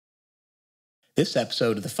This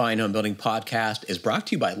episode of the Fine Homebuilding podcast is brought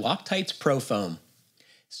to you by Loctite's Pro Foam.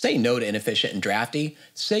 Say no to inefficient and drafty.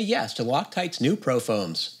 Say yes to Loctite's new Pro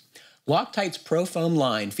Foams. Loctite's Pro Foam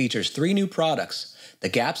line features 3 new products. The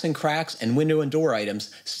gaps and cracks and window and door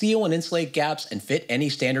items seal and insulate gaps and fit any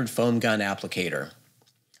standard foam gun applicator.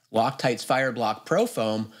 Loctite's Fireblock Pro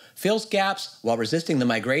Foam fills gaps while resisting the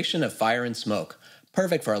migration of fire and smoke.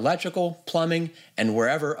 Perfect for electrical, plumbing, and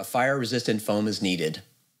wherever a fire-resistant foam is needed.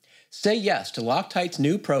 Say yes to Loctite's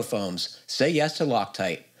new Pro Foams. Say yes to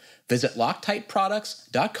Loctite. Visit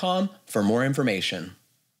LoctiteProducts.com for more information.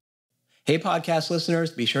 Hey podcast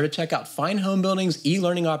listeners, be sure to check out Fine Homebuilding's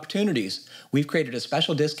e-learning opportunities. We've created a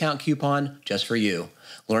special discount coupon just for you.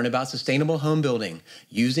 Learn about sustainable home building,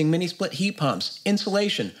 using mini-split heat pumps,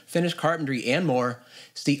 insulation, finished carpentry, and more.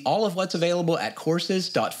 See all of what's available at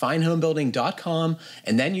courses.finehomebuilding.com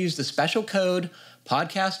and then use the special code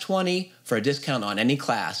podcast20 for a discount on any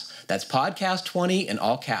class. That's podcast20 in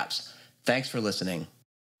all caps. Thanks for listening.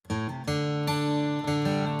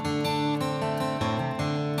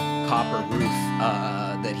 Copper roof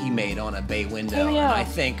that he made on a bay window. Oh, yeah. And I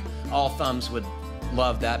think all thumbs would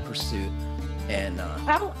love that pursuit. And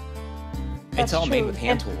it's all made with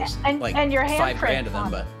hand tools. And your handprint $5,000 of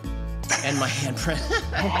them, but and my handprint.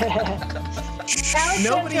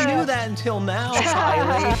 Nobody Nobody knew that until now,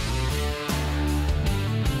 Kylie.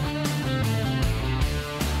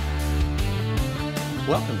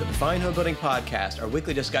 Welcome to the Fine Homebuilding Podcast, our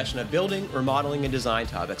weekly discussion of building, remodeling, and design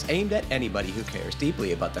topics aimed at anybody who cares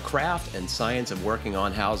deeply about the craft and science of working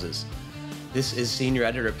on houses. This is Senior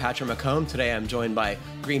Editor Patrick McComb. Today I'm joined by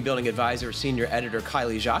Green Building Advisor Senior Editor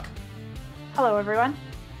Kylie Jacques. Hello, everyone.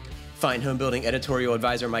 Fine Homebuilding Editorial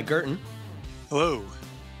Advisor Mike Guertin. Hello.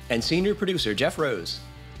 And Senior Producer Jeff Rose.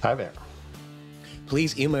 Hi there.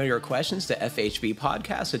 Please email your questions to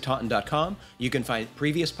fhbpodcast@taunton.com. You can find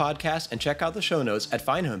previous podcasts and check out the show notes at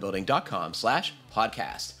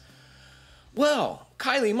finehomebuilding.com/podcast. Well,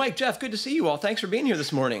 Kylie, Mike, Jeff, good to see you all. Thanks for being here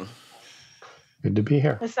this morning. Good to be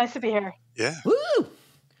here. It's nice to be here. Yeah. Woo!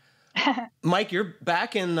 Mike, you're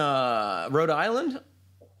back in Rhode Island?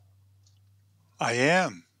 I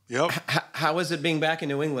am. Yep. How is it being back in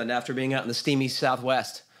New England after being out in the steamy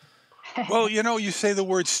Southwest? Well, you say the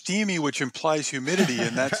word steamy, which implies humidity,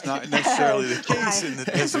 and that's not necessarily the case in the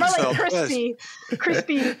desert Southwest.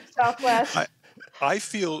 Crispy Southwest. I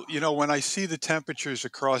feel, when I see the temperatures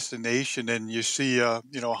across the nation and you see,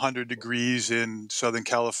 100 degrees in Southern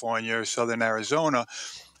California or Southern Arizona,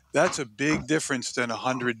 that's a big difference than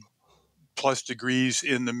 100 plus degrees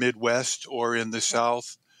in the Midwest or in the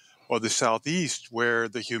South or the Southeast, where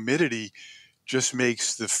the humidity just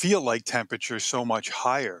makes the feel-like temperature so much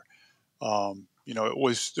higher. It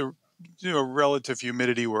was the relative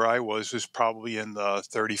humidity where I was probably in the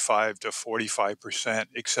 35 to 45%,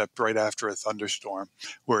 except right after a thunderstorm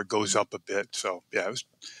where it goes up a bit. So yeah, it was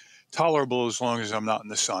tolerable as long as I'm not in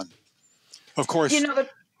the sun. Of course,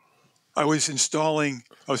 I was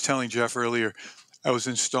telling Jeff earlier, I was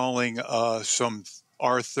installing some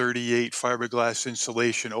R38 fiberglass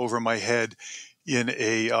insulation over my head in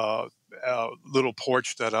a little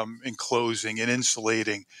porch that I'm enclosing and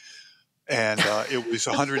insulating. And it was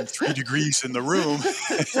 103 degrees in the room.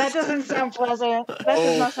 That doesn't sound pleasant. That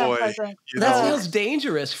does not sound pleasant. That feels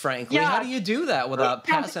dangerous, frankly. Yeah. How do you do that without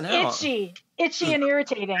passing out? Itchy and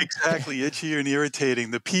irritating. Exactly, itchy and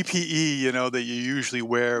irritating. The PPE, that you usually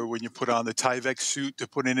wear when you put on the Tyvek suit to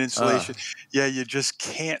put in insulation. You just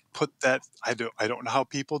can't put that. I don't know how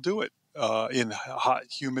people do it in hot,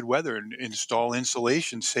 humid weather and install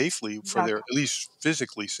insulation safely for their, at least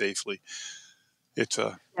physically safely. It's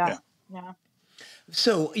Yeah.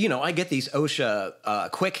 So, I get these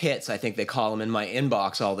OSHA quick hits, I think they call them, in my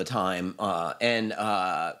inbox all the time. And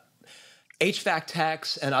HVAC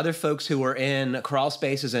techs and other folks who are in crawl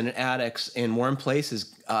spaces and attics in warm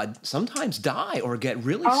places sometimes die or get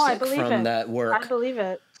really sick from that work. I believe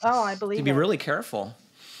it. I believe it. To be really careful.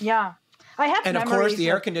 Yeah. I have And of course, the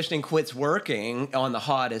air conditioning quits working on the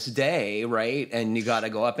hottest day, right? And you got to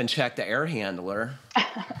go up and check the air handler.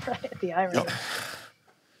 Right, the irony.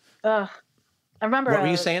 I remember. What were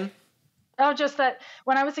you saying? Oh, just that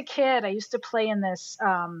when I was a kid, I used to play in this.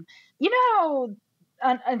 How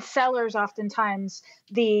in cellars, oftentimes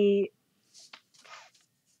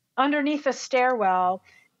underneath a stairwell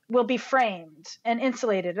will be framed and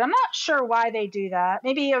insulated. I'm not sure why they do that.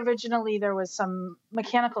 Maybe originally there was some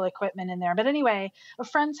mechanical equipment in there. But anyway, a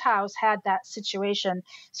friend's house had that situation.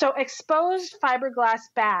 So exposed fiberglass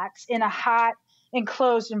backs in a hot,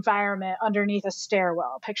 enclosed environment underneath a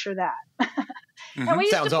stairwell. Picture that. And we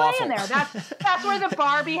used Sounds to play awful. in there. That's where the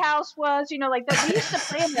Barbie house was, like that. We used to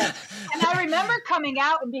play in there. And I remember coming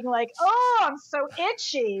out and being like, oh, I'm so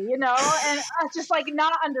itchy, and I just like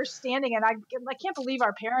not understanding it. I can't believe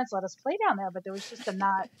our parents let us play down there, but there was just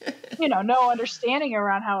no understanding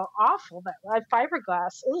around how awful that was.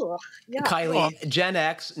 Fiberglass. Ugh. Yeah. Kylie, Gen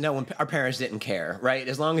X, no, our parents didn't care, right?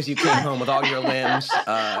 As long as you came home with all your limbs,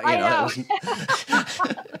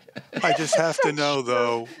 I just have to know,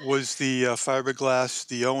 though, was the fiberglass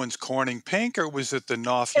the Owens Corning pink, or was it the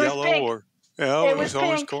Knopf yellow? Pink. Or it was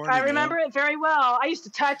Owens pink. Corning. I remember it very well. I used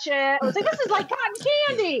to touch it. I was like, this is like cotton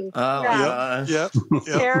candy. Oh, yeah. Yep.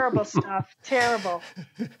 Terrible stuff. Terrible.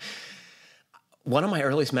 One of my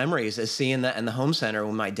earliest memories is seeing that in the home center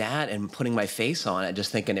with my dad and putting my face on it,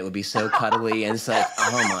 just thinking it would be so cuddly. And it's like,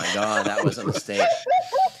 oh my God, that was a mistake.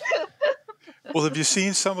 Well, have you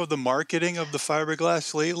seen some of the marketing of the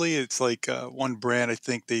fiberglass lately? It's like one brand, I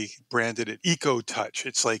think they branded it Eco Touch.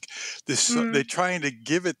 It's like this, they're trying to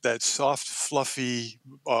give it that soft, fluffy,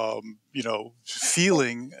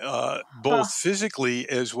 feeling, both physically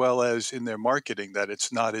as well as in their marketing, that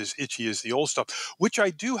it's not as itchy as the old stuff, which I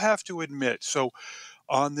do have to admit. So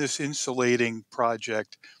on this insulating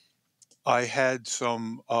project, I had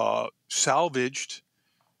some salvaged,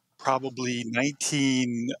 probably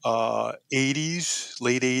 1980s,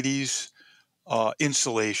 late 80s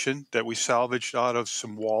insulation that we salvaged out of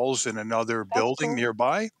some walls in another building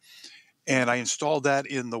nearby. And I installed that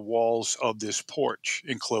in the walls of this porch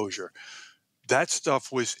enclosure. That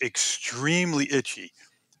stuff was extremely itchy.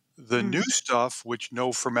 The new stuff, which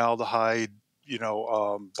no formaldehyde,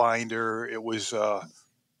 binder, it was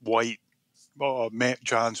white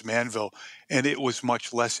John's Manville, and it was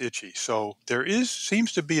much less itchy. So there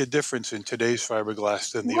seems to be a difference in today's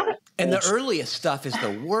fiberglass than the old. And the earliest stuff is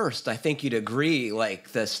the worst. I think you'd agree. Like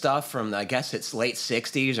the stuff from, I guess it's late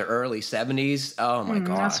 60s or early 70s. Oh my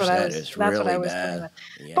gosh, that is really bad.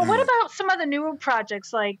 Yeah. But what about some of the newer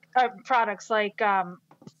projects, products like I'm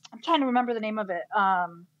trying to remember the name of it.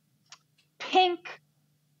 Pink.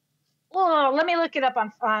 Oh, let me look it up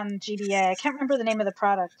on GBA. I can't remember the name of the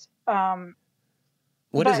product.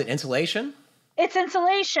 What is it? Insulation? It's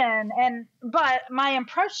insulation, but my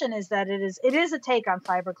impression is that it is a take on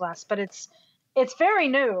fiberglass, but it's very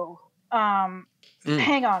new. Hang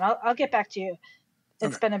on, I'll get back to you.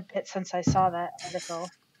 It's been a bit since I saw that article.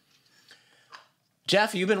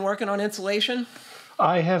 Jeff, you've been working on insulation?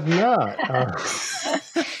 I have not.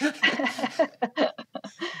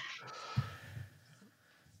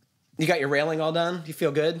 You got your railing all done? You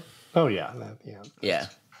feel good? Oh yeah, yeah.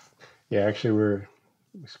 Actually, we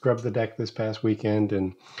scrubbed the deck this past weekend,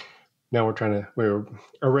 and now we're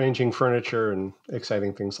arranging furniture and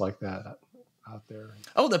exciting things like that out there.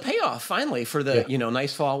 Oh, the payoff finally for the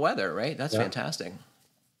nice fall weather, right? That's fantastic.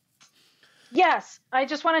 Yes, I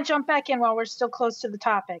just want to jump back in while we're still close to the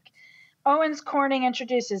topic. Owens Corning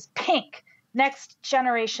introduces Pink, next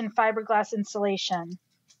generation fiberglass insulation.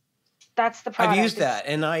 That's the product. I've used that,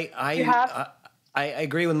 and I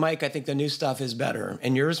agree with Mike. I think the new stuff is better.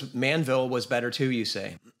 And yours, Manville, was better too, you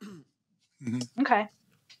say. Okay.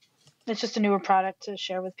 It's just a newer product to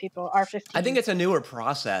share with people. R15. I think it's a newer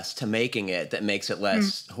process to making it that makes it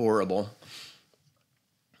less horrible.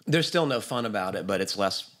 There's still no fun about it, but it's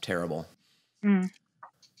less terrible.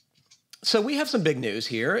 So we have some big news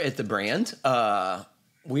here at the brand.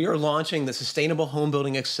 We are launching the Sustainable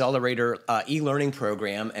Homebuilding Accelerator e-learning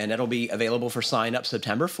program, and it'll be available for sign-up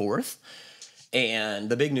September 4th. And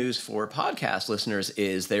the big news for podcast listeners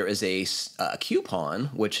is there is a coupon,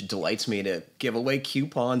 which delights me to give away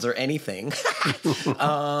coupons or anything.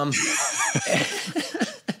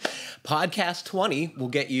 Podcast 20 will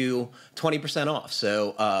get you 20% off.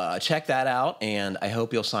 So check that out, and I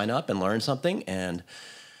hope you'll sign up and learn something. And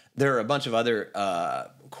there are a bunch of other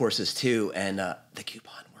courses too, and the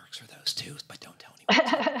coupon works for those too, but don't tell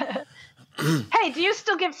anyone. Hey, do you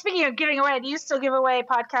still speaking of giving away, do you still give away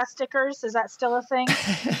podcast stickers? Is that still a thing?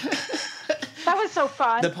 That was so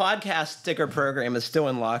fun. The podcast sticker program is still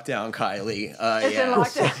in lockdown, Kylie. It's in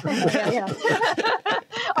lockdown.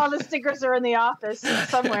 All the stickers are in the office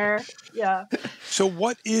somewhere. Yeah. So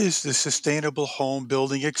what is the Sustainable Home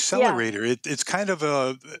Building Accelerator? It's kind of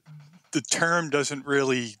the term doesn't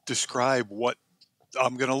really describe what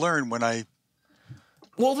I'm going to learn when I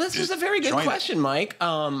Well, this is a very good question, Mike.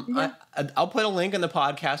 I'll put a link in the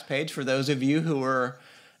podcast page for those of you who are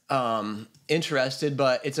interested,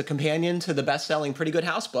 but it's a companion to the best-selling Pretty Good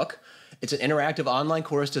House book. It's an interactive online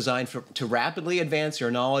course designed to rapidly advance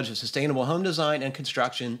your knowledge of sustainable home design and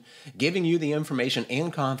construction, giving you the information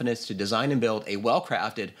and confidence to design and build a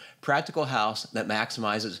well-crafted, practical house that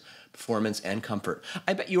maximizes performance and comfort.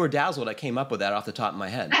 I bet you were dazzled I came up with that off the top of my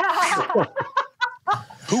head.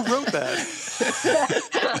 Who wrote that?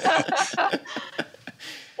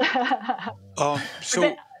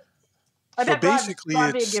 So basically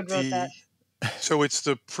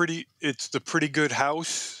it's the pretty good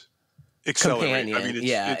house accelerator. Companion.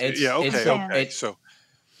 Okay. So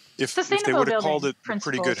if they would have called it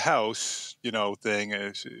pretty good house,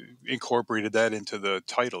 thing, incorporated that into the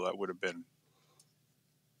title, that would have been,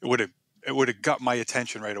 it would have got my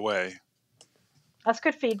attention right away. That's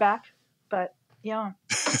good feedback, but yeah.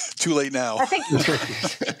 Too late now. I think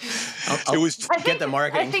get the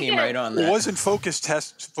marketing team right on that. It wasn't focus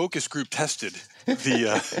group tested,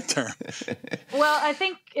 the term. Well, I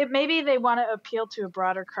think maybe they want to appeal to a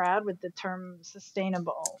broader crowd with the term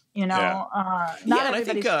sustainable. Not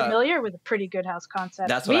everybody's familiar with a pretty good house concept.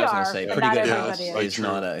 That's what I was going to say. Pretty good house is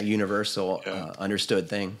not a universal understood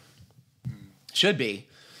thing. Should be.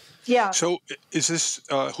 Yeah. So is this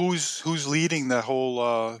who's leading the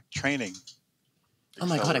whole training? Oh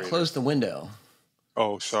my God! I closed the window.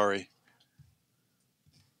 Oh, sorry.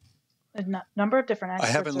 A number of different experts.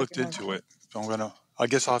 I haven't looked into it, so I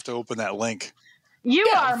guess I'll have to open that link. You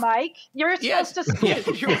are, Mike. You're supposed to speak.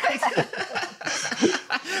 Yeah, you're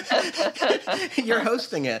right. You're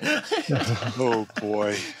hosting it. Oh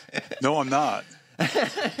boy. No, I'm not.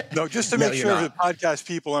 No, just to make sure the podcast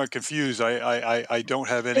people aren't confused, I don't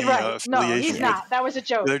have any affiliation. No, he's not. That was a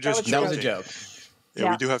joke. They're just that was a joke.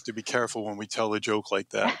 Yeah, we do have to be careful when we tell a joke like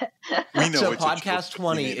that. We know so it's podcast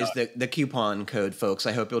 20 is the coupon code, folks.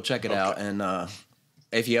 I hope you'll check it out. And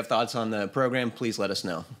if you have thoughts on the program, please let us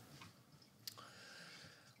know.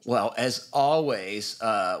 Well, as always,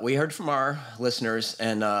 we heard from our listeners,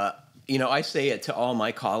 and I say it to all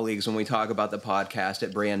my colleagues when we talk about the podcast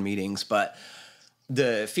at brand meetings, but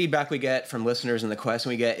the feedback we get from listeners and the question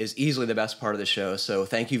we get is easily the best part of the show. So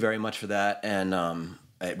thank you very much for that, and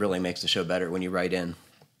it really makes the show better when you write in.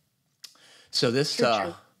 So this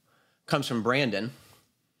comes from Brandon.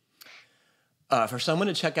 For someone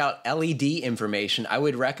to check out LED information, I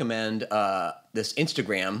would recommend this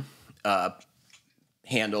Instagram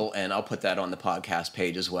handle, and I'll put that on the podcast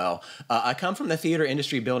page as well. I come from the theater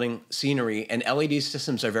industry building scenery, and LED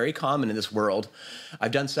systems are very common in this world.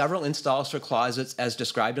 I've done several installs for closets as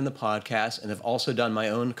described in the podcast, and have also done my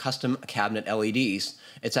own custom cabinet LEDs.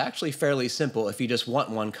 It's actually fairly simple if you just want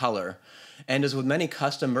one color. And as with many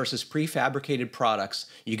custom versus prefabricated products,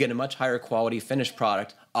 you get a much higher quality finished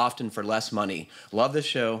product, often for less money. Love the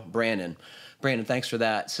show, Brandon. Brandon, thanks for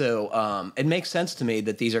that. So it makes sense to me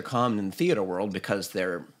that these are common in the theater world because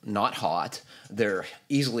they're not hot. They're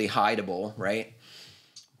easily hideable, right?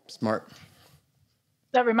 Smart.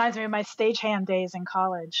 That reminds me of my stagehand days in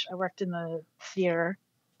college. I worked in the theater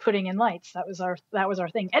putting in lights. That was our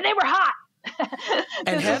thing. And they were hot.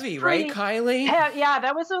 And heavy, right, Kylie? Yeah,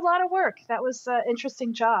 that was a lot of work. That was an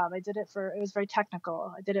interesting job. It was very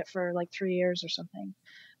technical. I did it for like 3 years or something.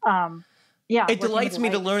 It delights me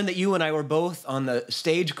to learn that you and I were both on the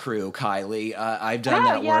stage crew, Kylie. I've done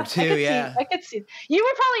that work too. I could see. You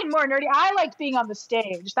were probably more nerdy. I liked being on the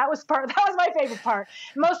stage. That was my favorite part.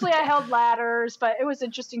 Mostly I held ladders, but it was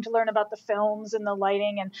interesting to learn about the films and the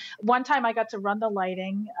lighting. And one time I got to run the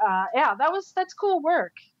lighting. That's cool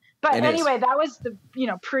work. But anyway, that was the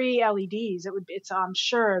pre-LEDs. I'm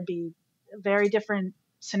sure it'd be a very different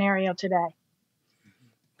scenario today.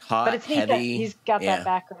 Hot, but it's neat heavy. That he's got that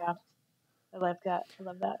background. I love that.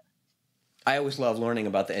 I always love learning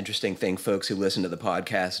about the interesting thing folks who listen to the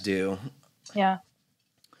podcast do. Yeah.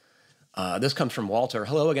 This comes from Walter.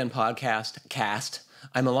 Hello again, podcast cast.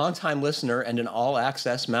 I'm a longtime listener and an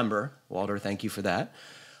all-access member. Walter, thank you for that.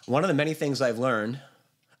 One of the many things I've learned,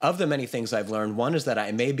 one is that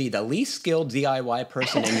I may be the least skilled DIY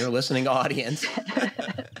person in your listening audience.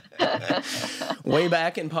 Way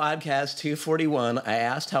back in podcast 241, I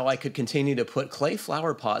asked how I could continue to put clay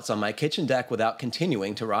flower pots on my kitchen deck without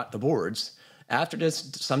continuing to rot the boards. After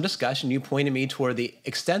some discussion, you pointed me toward the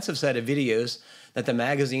extensive set of videos that the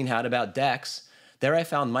magazine had about decks. There I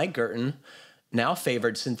found Mike Guertin now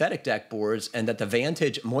favored synthetic deck boards, and that the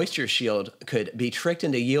Vantage Moisture Shield could be tricked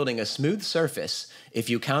into yielding a smooth surface if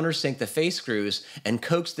you countersink the face screws and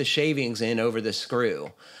coax the shavings in over the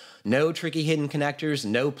screw. No tricky hidden connectors,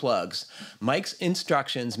 no plugs. Mike's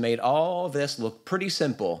instructions made all of this look pretty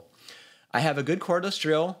simple. I have a good cordless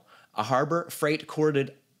drill, a Harbor Freight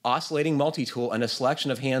corded oscillating multi-tool, and a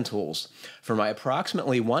selection of hand tools. For my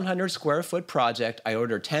approximately 100 square foot project, I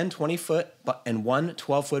ordered 10 20-foot and 1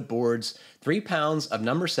 12-foot boards, 3 pounds of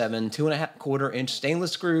number 7, 2.25-inch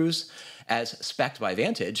stainless screws, as spec'd by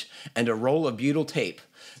Vantage, and a roll of butyl tape.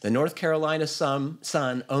 The North Carolina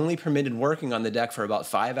sun only permitted working on the deck for about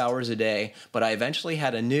 5 hours a day, but I eventually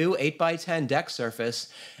had a new 8x10 deck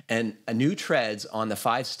surface and a new treads on the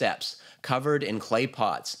 5 steps, covered in clay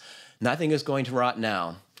pots. Nothing is going to rot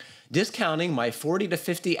now. Discounting my 40 to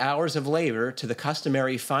 50 hours of labor to the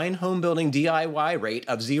customary Fine Homebuilding DIY rate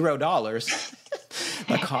of $0,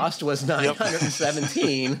 the cost was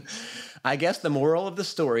 $917. I guess the moral of the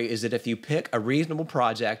story is that if you pick a reasonable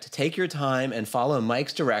project, take your time, and follow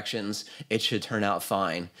Mike's directions, it should turn out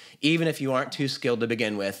fine, even if you aren't too skilled to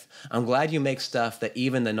begin with. I'm glad you make stuff that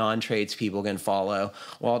even the non-trades people can follow.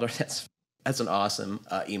 Walter, that's an awesome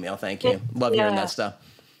email. Thank you. Love hearing that stuff.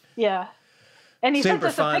 Yeah. And he sent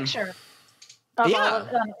us a picture of all of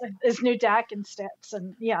his new deck and steps.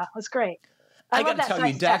 And yeah, it was great. I got to tell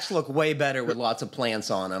you, decks look way better with lots of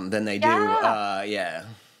plants on them than they do.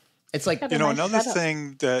 It's like, another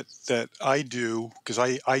thing that I do, because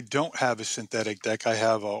I don't have a synthetic deck. I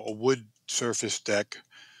have a wood surface deck,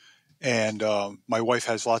 and my wife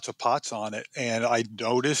has lots of pots on it. And I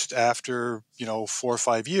noticed after, 4 or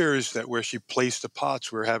 5 years that where she placed the pots,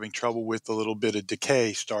 we were having trouble with a little bit of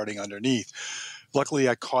decay starting underneath. Luckily,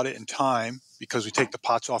 I caught it in time because we take the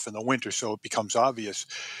pots off in the winter, so it becomes obvious.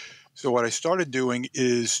 So what I started doing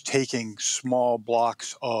is taking small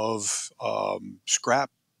blocks of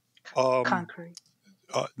scrap. Concrete.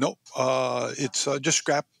 It's just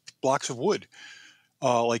scrap blocks of wood,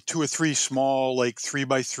 like 2 or 3 small, like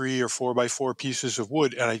 3x3 or 4x4 pieces of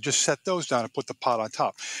wood, and I just set those down and put the pot on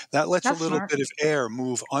top. That lets a little bit of air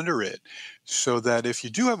move under it, so that if you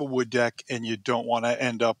do have a wood deck and you don't want to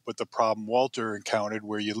end up with the problem Walter encountered,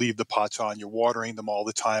 where you leave the pots on, you're watering them all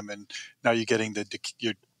the time, and now you're getting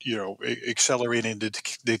accelerating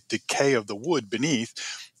the decay of the wood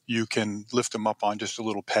beneath. You can lift them up on just a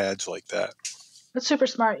little pads like that. That's super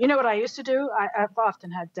smart. You know what I used to do? I've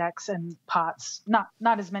often had decks and pots, not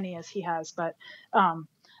as many as he has, but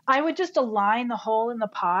I would just align the hole in the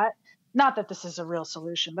pot. Not that this is a real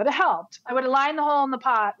solution, but it helped. I would align the hole in the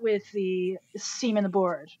pot with the seam in the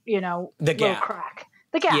board, the little crack.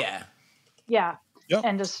 The gap. Yeah. Yep.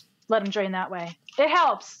 And just let them drain that way. It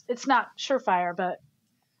helps. It's not surefire, but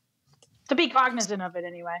to be cognizant of it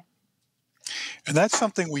anyway. And that's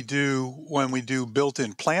something we do when we do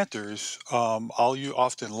built-in planters. I'll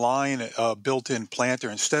often line a built-in planter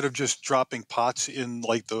instead of just dropping pots in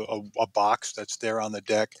like a box that's there on the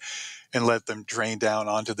deck and let them drain down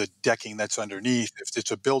onto the decking that's underneath. If it's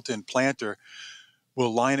a built-in planter,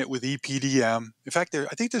 we'll line it with EPDM. In fact, I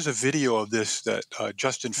think there's a video of this that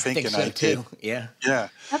Justin Fink and I did. Too. Yeah.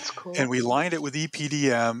 That's cool. And we lined it with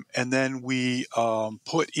EPDM, and then we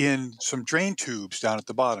put in some drain tubes down at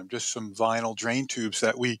the bottom, just some vinyl drain tubes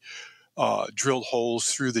that we drilled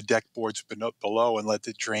holes through the deck boards below and let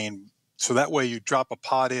it drain. So that way you drop a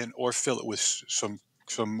pot in or fill it with some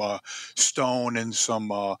stone and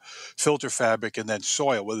some filter fabric and then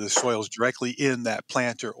soil, whether the soil is directly in that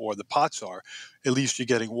planter or the pots are. At least you're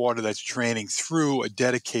getting water that's draining through a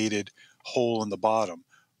dedicated hole in the bottom,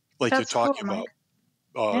 like you're talking about,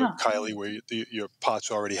 Kylie, where your pots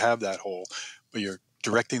already have that hole, but you're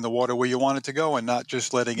directing the water where you want it to go and not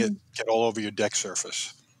just letting it get all over your deck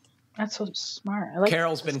surface. That's so smart.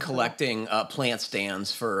 Carol's been collecting plant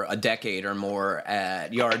stands for a decade or more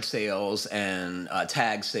at yard sales and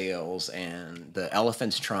tag sales and the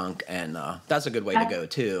elephant's trunk, and that's a good way to go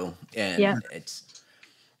too. And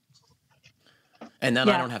and then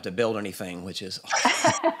I don't have to build anything, which is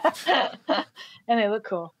awesome. And they look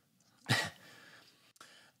cool.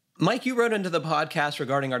 Mike, you wrote into the podcast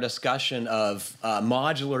regarding our discussion of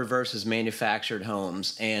modular versus manufactured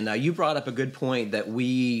homes, and you brought up a good point that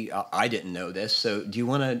I didn't know this. So do you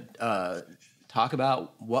want to talk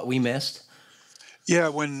about what we missed? Yeah,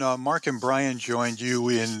 when Mark and Brian joined you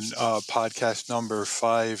in podcast number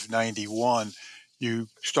 591, you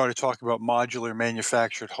started talking about modular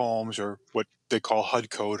manufactured homes, or what they call HUD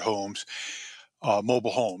code homes,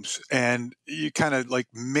 mobile homes. And you kind of like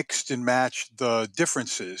mixed and matched the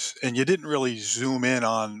differences, and you didn't really zoom in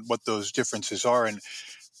on what those differences are. And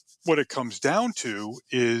what it comes down to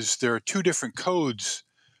is there are 2 different codes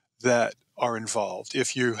that are involved.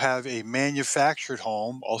 If you have a manufactured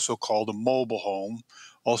home, also called a mobile home,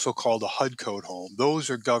 also called a HUD code home, those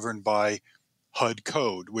are governed by HUD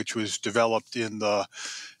code, which was developed in the,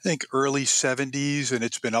 I think, early 70s, and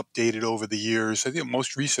it's been updated over the years. I think the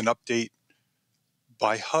most recent update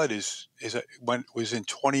by HUD was in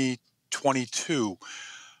 2022.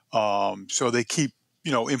 So they keep,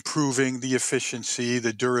 improving the efficiency,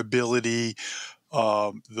 the durability,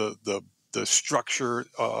 the structure,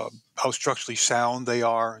 how structurally sound they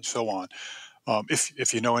are, and so on.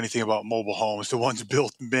 If you know anything about mobile homes, the ones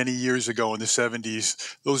built many years ago in the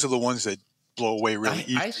 70s, those are the ones that blow away really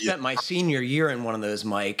easily. I spent my senior year in one of those,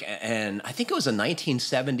 Mike, and I think it was a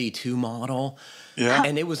 1972 model. Yeah.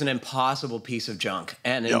 And it was an impossible piece of junk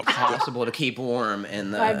and impossible to keep warm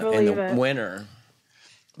in the winter.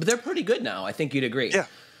 But they're pretty good now. I think you'd agree. Yeah.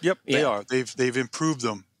 Yep. Yeah. They are. They've improved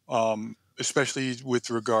them, especially with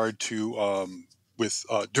regard to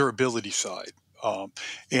durability side.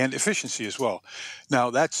 And efficiency as well. Now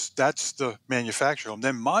that's the manufactured home.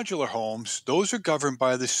 Then modular homes, those are governed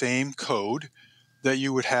by the same code that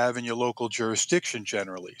you would have in your local jurisdiction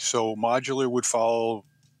generally. So modular would follow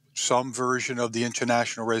some version of the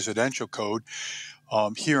International Residential Code.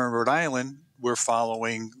 Here in Rhode Island, we're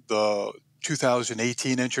following the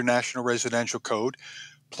 2018 International Residential Code,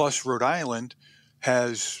 plus Rhode Island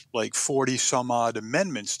has like 40 some odd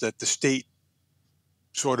amendments that the state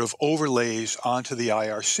sort of overlays onto the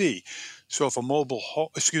IRC. So if a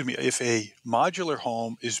modular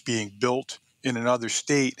home is being built in another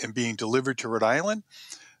state and being delivered to Rhode Island,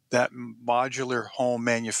 that modular home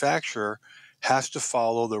manufacturer has to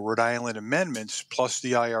follow the Rhode Island amendments plus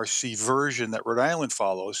the IRC version that Rhode Island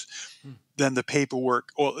follows. Then the paperwork,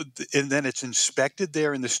 and then it's inspected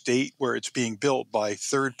there in the state where it's being built by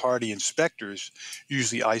third-party inspectors,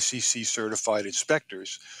 usually ICC certified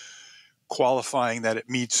inspectors, qualifying that it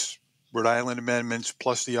meets Rhode Island amendments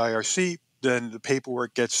plus the IRC. Then the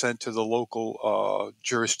paperwork gets sent to the local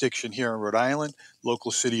jurisdiction here in Rhode Island,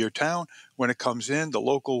 local city or town. When it comes in, the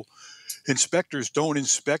local inspectors don't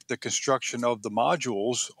inspect the construction of the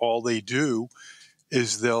modules. All they do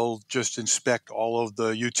is they'll just inspect all of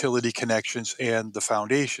the utility connections and the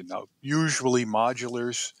foundation. Now, usually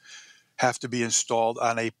modulars have to be installed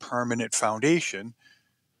on a permanent foundation,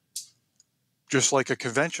 just like a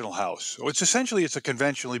conventional house. So it's a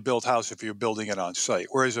conventionally built house if you're building it on site,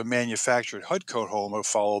 whereas a manufactured HUD code home will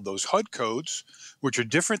follow those HUD codes, which are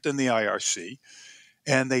different than the IRC,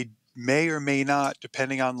 and they may or may not,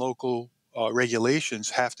 depending on local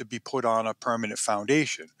regulations, have to be put on a permanent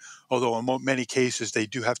foundation, although in many cases they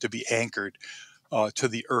do have to be anchored to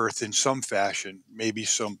the earth in some fashion, maybe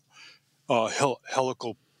some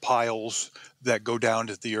helical piles that go down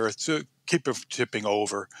to the earth to keep it from tipping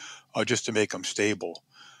over, just to make them stable.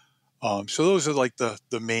 So those are like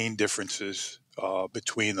the main differences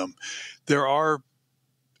between them. There are,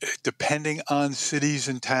 depending on cities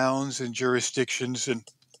and towns and jurisdictions, and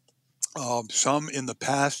some in the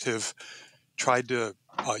past have tried to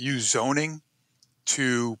use zoning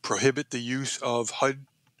to prohibit the use of HUD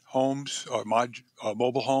homes or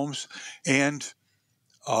mobile homes, and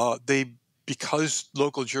because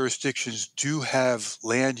local jurisdictions do have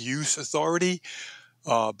land use authority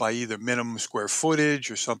by either minimum square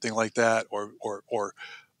footage or something like that, or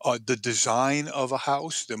the design of a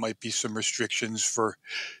house. There might be some restrictions for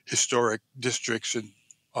historic districts and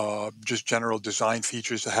just general design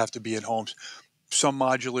features that have to be in homes. Some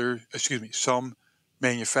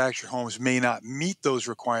manufactured homes may not meet those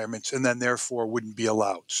requirements and then therefore wouldn't be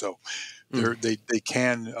allowed. So they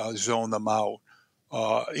can zone them out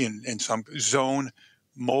in some zone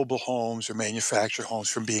mobile homes or manufactured homes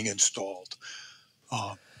from being installed.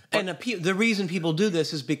 And the reason people do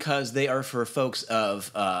this is because they are for folks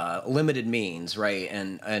of limited means, right?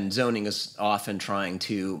 And zoning is often trying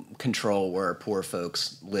to control where poor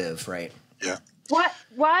folks live, right? Yeah.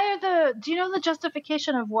 Do you know the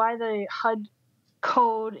justification of why the HUD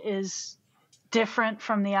code is different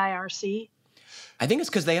from the IRC? I think it's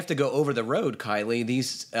because they have to go over the road, Kylie.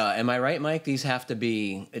 These, am I right, Mike? These have to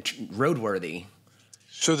be roadworthy.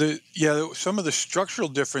 So some of the structural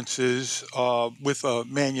differences with a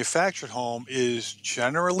manufactured home is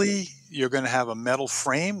generally you're going to have a metal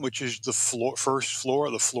frame, which is the first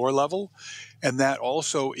floor, the floor level, and that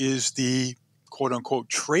also is the quote unquote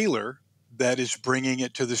trailer that is bringing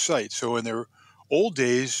it to the site. So in their old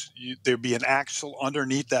days, there'd be an axle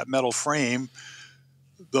underneath that metal frame.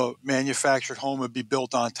 The manufactured home would be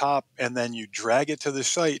built on top, and then you drag it to the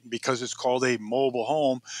site. And because it's called a mobile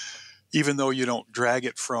home, even though you don't drag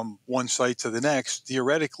it from one site to the next,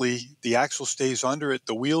 theoretically, the axle stays under it,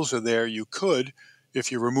 the wheels are there. You could,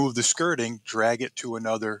 if you remove the skirting, drag it to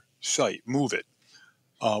another site, move it.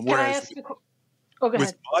 Whereas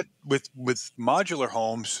with modular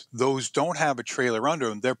homes, those don't have a trailer under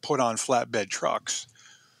them. They're put on flatbed trucks.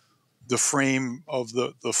 The frame of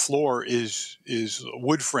the floor is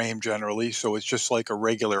wood frame generally, so it's just like a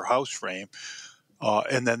regular house frame.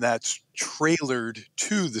 and then that's trailered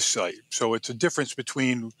to the site. So it's a difference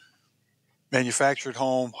between manufactured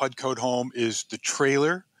home, HUD code home is the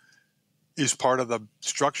trailer is part of the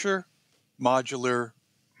structure. Modular,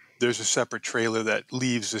 there's a separate trailer that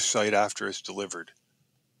leaves the site after it's delivered.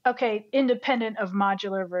 Okay, independent of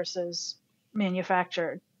modular versus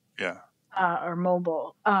manufactured. Yeah. Or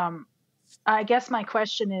mobile. I guess my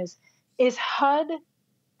question is HUD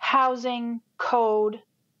housing code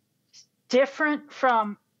different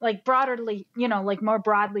from, like, broadly, like more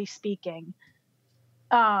broadly speaking,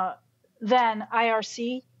 than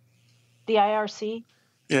IRC, the IRC?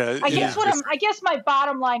 Yeah. I guess my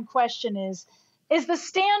bottom line question is the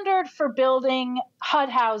standard for building HUD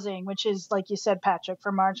housing, which is, like you said, Patrick,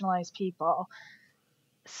 for marginalized people,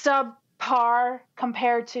 subpar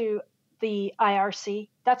compared to the IRC?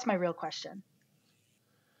 That's my real question.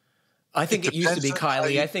 I think it used to be,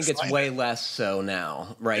 Kylie. I think it's way less so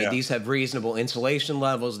now, right? Yeah. These have reasonable insulation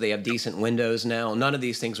levels. They have decent windows now. None of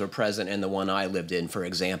these things were present in the one I lived in, for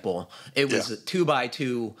example. It was a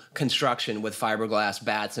 2x2 construction with fiberglass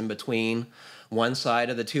bats in between. One side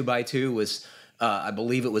of the 2x2 was, I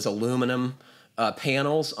believe it was aluminum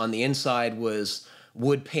panels. On the inside was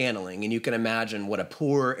wood paneling, and you can imagine what a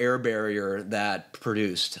poor air barrier that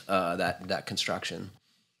produced, that construction.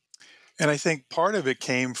 And I think part of it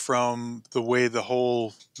came from the way the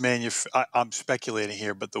whole I'm speculating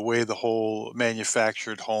here, but the way the whole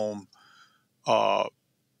manufactured home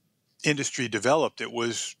industry developed. It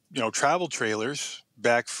was, travel trailers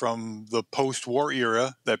back from the post-war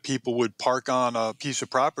era that people would park on a piece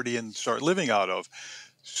of property and start living out of.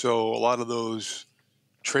 So a lot of those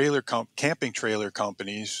camping trailer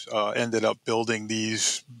companies ended up building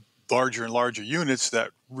these larger and larger units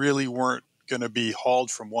that really weren't going to be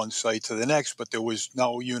hauled from one site to the next, but there was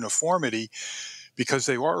no uniformity because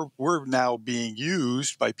they were now being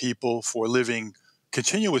used by people for living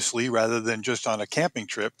continuously rather than just on a camping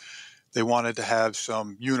trip. They wanted to have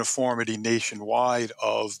some uniformity nationwide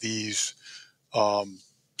of these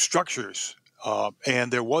structures.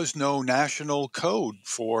 And there was no national code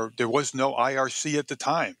there was no IRC at the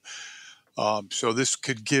time. So this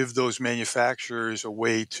could give those manufacturers a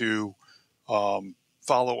way to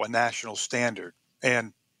follow a national standard.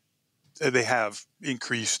 And they have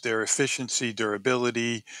increased their efficiency,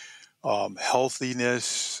 durability,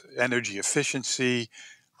 healthiness, energy efficiency.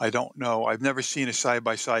 I don't know. I've never seen a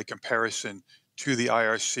side-by-side comparison to the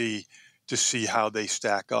IRC to see how they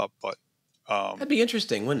stack up, but that'd be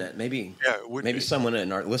interesting, wouldn't it? Maybe someone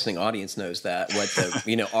in our listening audience knows that, what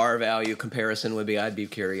the R value comparison would be. I'd be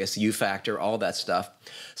curious. U factor, all that stuff.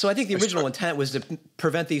 So I think the original intent was to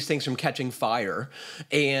prevent these things from catching fire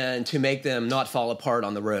and to make them not fall apart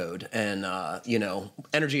on the road. And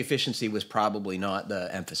energy efficiency was probably not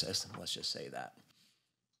the emphasis. Let's just say that.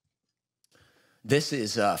 This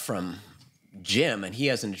is from Jim, and he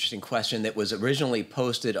has an interesting question that was originally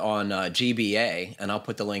posted on GBA, and I'll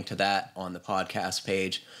put the link to that on the podcast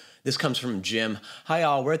page. This comes from Jim. Hi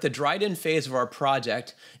all, we're at the dried-in phase of our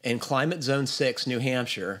project in Climate Zone 6, New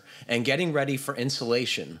Hampshire, and getting ready for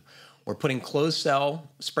insulation. We're putting closed cell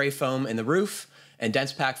spray foam in the roof and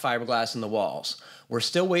dense pack fiberglass in the walls. We're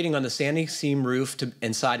still waiting on the standing seam roof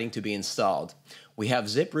and siding to be installed. We have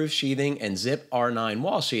zip roof sheathing and zip R9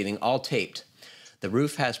 wall sheathing all taped. The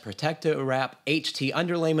roof has Protecto Wrap HT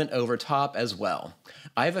underlayment over top as well.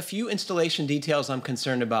 I have a few installation details I'm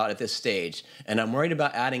concerned about at this stage, and I'm worried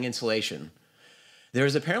about adding insulation. There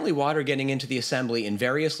is apparently water getting into the assembly in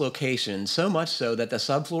various locations, so much so that the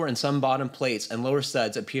subfloor and some bottom plates and lower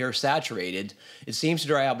studs appear saturated. It seems to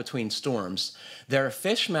dry out between storms. There are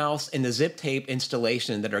fish mouths in the zip tape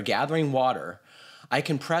installation that are gathering water. I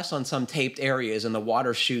can press on some taped areas and the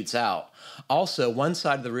water shoots out. Also, one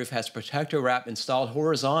side of the roof has Protecto Wrap installed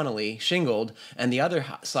horizontally, shingled, and the other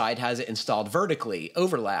side has it installed vertically,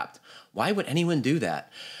 overlapped. Why would anyone do that?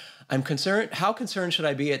 I'm concerned. How concerned should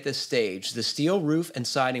I be at this stage? The steel roof and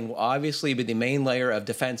siding will obviously be the main layer of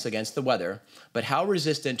defense against the weather, but how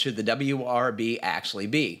resistant should the WRB actually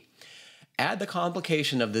be? Add the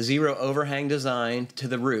complication of the zero overhang design to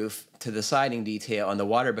the roof to the siding detail, and the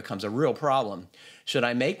water becomes a real problem. Should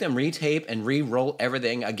I make them retape and re-roll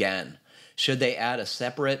everything again? Should they add a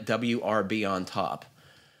separate WRB on top?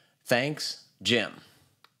 Thanks, Jim.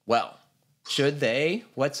 Well, should they?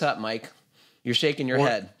 What's up, Mike? You're shaking your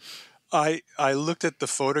head. I looked at the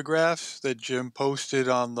photographs that Jim posted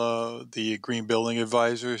on the Green Building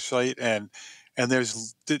Advisor site, and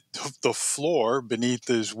there's the floor beneath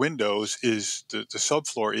his windows is the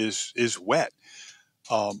subfloor is wet.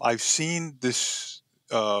 I've seen this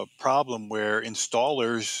problem where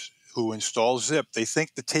installers who install zip, they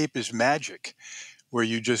think the tape is magic, where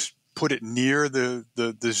you just put it near the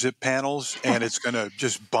zip panels and it's going to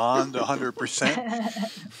just bond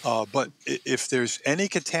 100%. But if there's any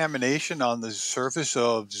contamination on the surface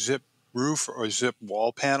of zip roof or zip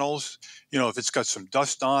wall panels, if it's got some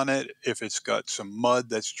dust on it, if it's got some mud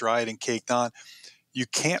that's dried and caked on, you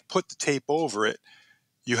can't put the tape over it.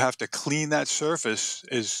 You have to clean that surface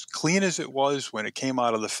as clean as it was when it came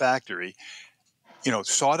out of the factory.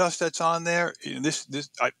 Sawdust that's on there.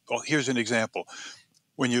 Here's an example.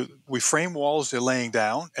 When we frame walls, they're laying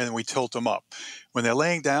down and we tilt them up. When they're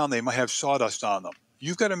laying down, they might have sawdust on them.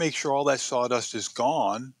 You've got to make sure all that sawdust is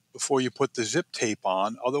gone before you put the zip tape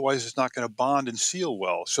on. Otherwise, it's not going to bond and seal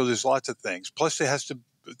well. So there's lots of things. Plus,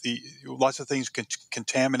 lots of things can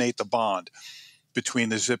contaminate the bond between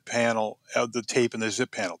the zip panel, the tape and the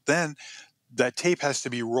zip panel. Then that tape has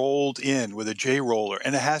to be rolled in with a J roller,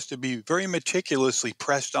 and it has to be very meticulously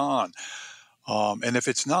pressed on. And if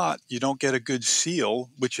it's not, you don't get a good seal,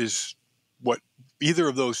 which is what either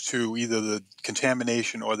of those two, either the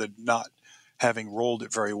contamination or the not having rolled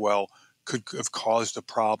it very well, could have caused a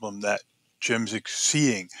problem that Jim's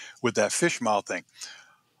seeing with that fish mouthing.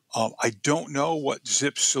 I don't know what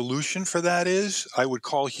Zip's solution for that is. I would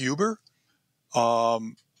call Huber.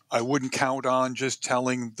 I wouldn't count on just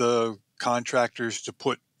telling the contractors to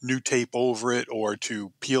put new tape over it or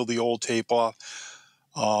to peel the old tape off.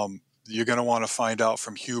 You're going to want to find out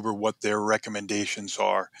from Huber what their recommendations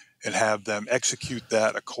are and have them execute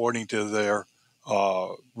that according to their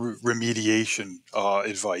remediation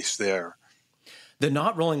advice there. The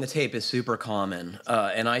not rolling the tape is super common,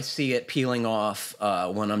 and I see it peeling off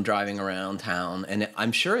when I'm driving around town. And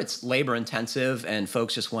I'm sure it's labor intensive, and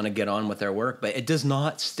folks just want to get on with their work, but it does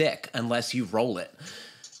not stick unless you roll it.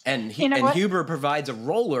 And Huber provides a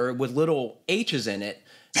roller with little H's in it,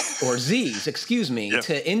 or Z's, excuse me, yep,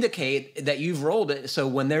 to indicate that you've rolled it. So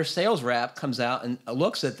when their sales rep comes out and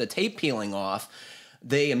looks at the tape peeling off,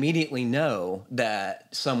 they immediately know that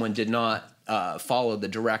someone did not follow the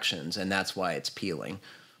directions, and that's why it's peeling.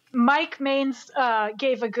 Mike Maines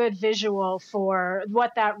gave a good visual for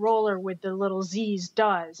what that roller with the little Z's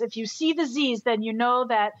does. If you see the Z's, then you know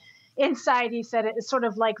that inside, he said, it's sort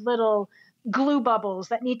of like little glue bubbles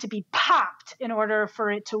that need to be popped in order for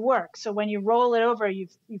it to work. So when you roll it over, you've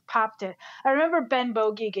popped it. I remember Ben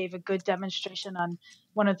Bogey gave a good demonstration on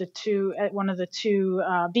one of the two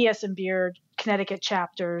BS and Beard Connecticut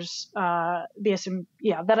chapters, that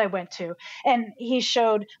I went to. And he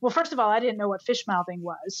showed, well, first of all, I didn't know what fish mouthing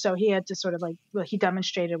was. So he had to sort of he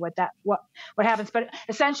demonstrated what happens. But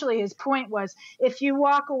essentially his point was, if you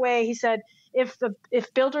walk away, he said,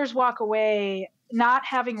 if builders walk away not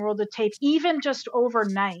having rolled the tape, even just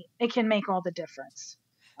overnight, it can make all the difference.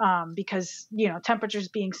 Because, temperatures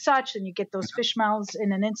being such, and you get those fish mouths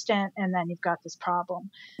in an instant, and then you've got this problem.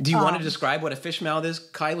 Do you want to describe what a fish mouth is,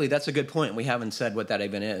 Kylie? That's a good point. We haven't said what that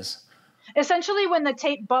even is. Essentially, when the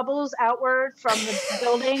tape bubbles outward from the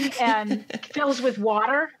building and fills with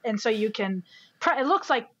water, and so you can, it looks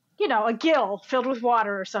like, a gill filled with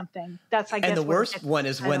water or something. That's, I guess. And the worst one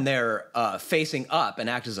is when they're facing up and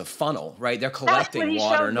act as a funnel, right? They're collecting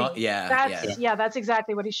water. That's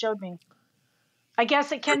exactly what he showed me. I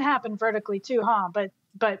guess it can happen vertically too, huh?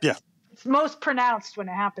 But yeah, it's most pronounced when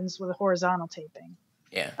it happens with a horizontal taping.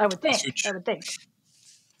 Yeah, I would think.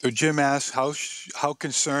 So Jim asks, how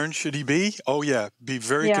concerned should he be? Oh yeah, be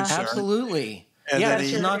very concerned. Absolutely. And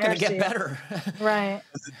it's not going to get better. Right.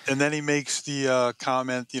 And then he makes the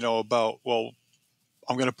comment, about, well,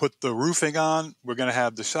 I'm going to put the roofing on. We're going to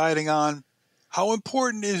have the siding on. How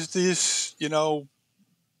important is this,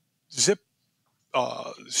 zip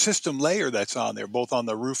system layer that's on there, both on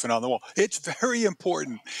the roof and on the wall? It's very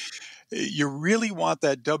important. You really want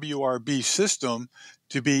that WRB system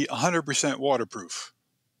to be 100% waterproof,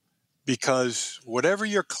 because whatever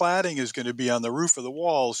your cladding is going to be on the roof of the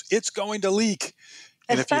walls, it's going to leak.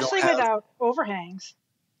 And especially without overhangs.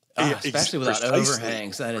 Especially without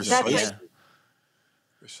overhangs. That is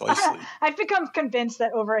Precisely. I've become convinced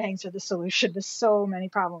that overhangs are the solution to so many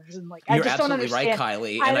problems, and I just don't understand. You're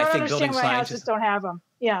absolutely right, Kylie. And I think building why houses don't have them.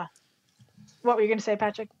 Yeah. What were you going to say,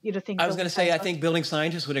 Patrick? I was going to say, I think building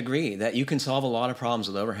scientists would agree that you can solve a lot of problems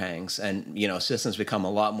with overhangs, and systems become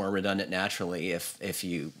a lot more redundant naturally if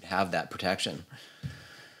you have that protection.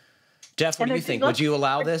 Jeff, what do you think? Would you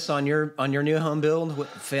allow this on your new home build with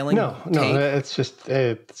failing tape? No, it's just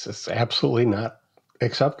absolutely not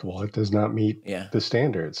acceptable. It does not meet the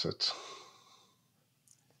standards.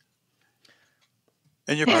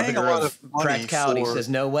 And you're paying a lot of money. Practicality says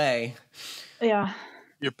no way. Yeah.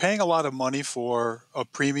 You're paying a lot of money for a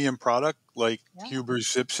premium product like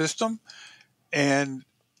Huber's zip system, and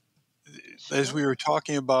as we were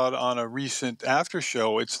talking about on a recent after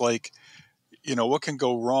show, it's like, what can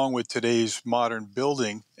go wrong with today's modern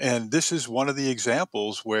building? And this is one of the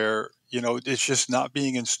examples where, it's just not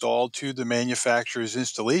being installed to the manufacturer's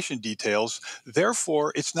installation details.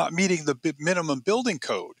 Therefore, it's not meeting the minimum building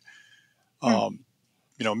code.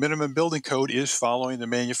 Minimum building code is following the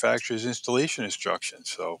manufacturer's installation instructions.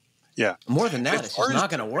 So, yeah. More than that, it's just not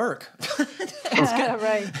going to work.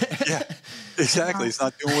 Right. Yeah, exactly. It's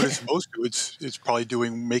not doing what it's supposed to. It's probably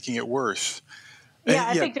making it worse. Yeah,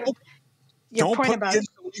 I think don't put the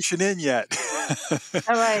installation in yet.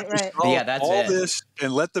 Right. Yeah, that's all this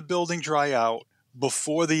and let the building dry out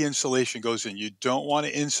before the insulation goes in. You don't want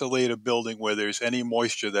to insulate a building where there's any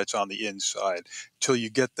moisture that's on the inside till you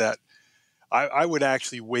get that. I would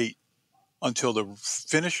actually wait until the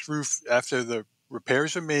finished roof, after the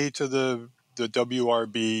repairs are made to the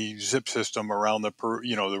WRB zip system around the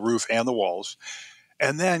roof and the walls,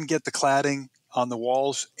 and then get the cladding on the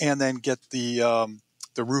walls, and then get the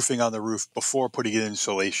roofing on the roof before putting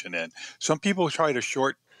insulation in. Some people try to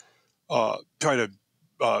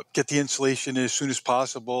get the insulation in as soon as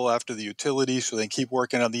possible after the utilities, so they keep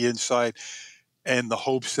working on the inside in the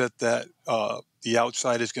hopes that the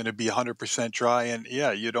outside is going to be 100% dry. And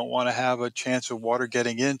you don't want to have a chance of water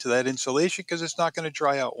getting into that insulation because it's not going to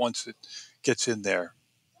dry out once it gets in there.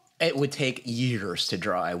 It would take years to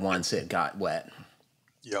dry once it got wet.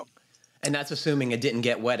 Yep. And that's assuming it didn't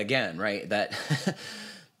get wet again, right? That.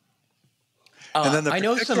 And then the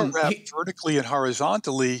protector wrap vertically and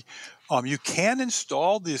horizontally, you can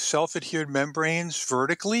install the self-adhered membranes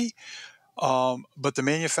vertically, but the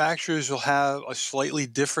manufacturers will have a slightly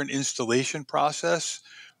different installation process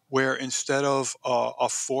where instead of a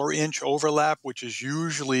 4-inch overlap, which is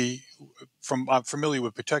usually, I'm familiar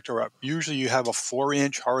with protector wrap, usually you have a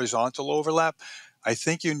 4-inch horizontal overlap. I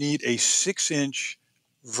think you need a 6-inch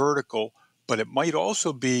vertical, but it might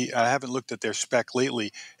also be, I haven't looked at their spec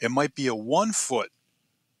lately, it might be a 1-foot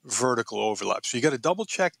vertical overlap. So you got to double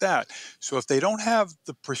check that. So if they don't have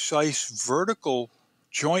the precise vertical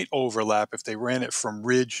joint overlap, if they ran it from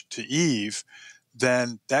ridge to eave,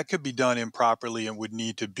 then that could be done improperly and would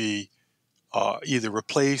need to be either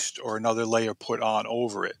replaced or another layer put on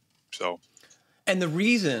over it. So, and the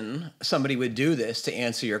reason somebody would do this, to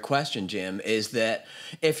answer your question, Jim, is that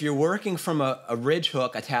if you're working from a ridge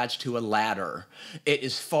hook attached to a ladder, it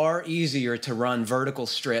is far easier to run vertical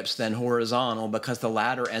strips than horizontal because the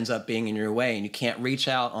ladder ends up being in your way and you can't reach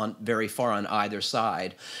out very far on either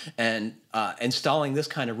side. And installing this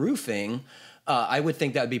kind of roofing, I would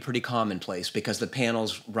think that would be pretty commonplace because the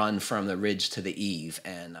panels run from the ridge to the eave,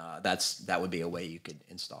 and that would be a way you could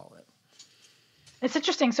install it. It's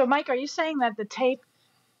interesting. So, Mike, are you saying that the tape,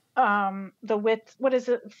 the width, what is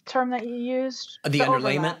the term that you used? The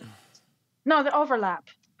underlayment? Overlap. No, the overlap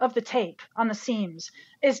of the tape on the seams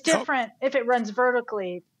is different if it runs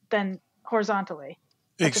vertically than horizontally.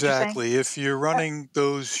 That's exactly. If you're running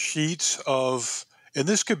those sheets of, and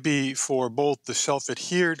this could be for both the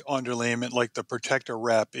self-adhered underlayment like the protector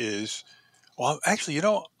wrap is. Well, actually,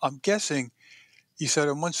 I'm guessing you said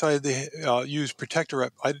on one side they use protector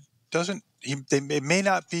wrap.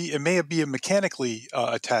 It may be mechanically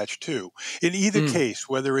attached too. In either case,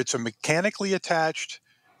 whether it's a mechanically attached,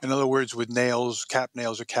 in other words, with nails, cap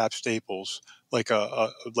nails or cap staples, like a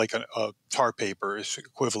tar paper is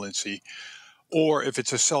equivalency, or if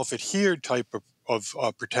it's a self-adhered type of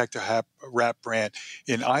protector wrap brand,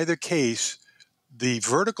 in either case, the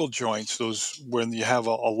vertical joints, those when you have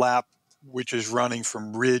a lap which is running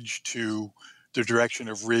from ridge to the direction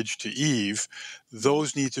of ridge to eave,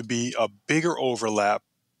 those need to be a bigger overlap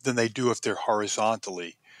than they do if they're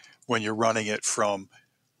horizontally when you're running it from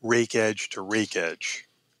rake edge to rake edge.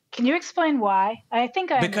 Can you explain why? I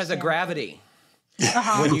think I because understand. of gravity.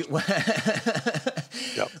 Uh-huh.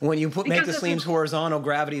 When you make the sleeves horizontal,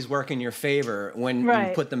 gravity's work in your favor. When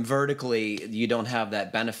you put them vertically, you don't have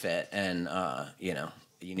that benefit, and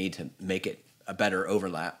you need to make it a better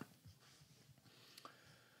overlap.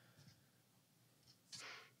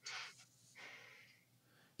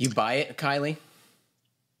 You buy it, Kylie?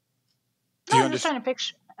 No, I'm just trying to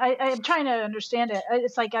picture. I'm trying to understand it.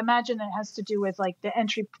 It's like, I imagine it has to do with like the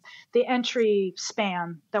entry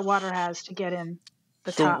span that water has to get in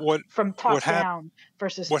the top, from top down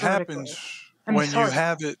versus what vertically. happens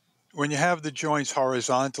when you have the joints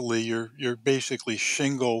horizontally, you're basically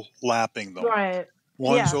shingle lapping them. Right.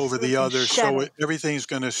 One's over the other, so everything's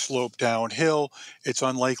going to slope downhill. It's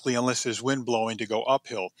unlikely, unless there's wind blowing, to go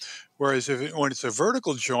uphill. Whereas when it's a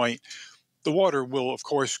vertical joint, the water will, of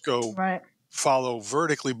course, follow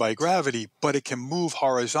vertically by gravity, but it can move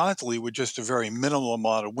horizontally with just a very minimal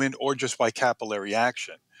amount of wind or just by capillary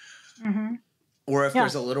action. Mm-hmm. Or if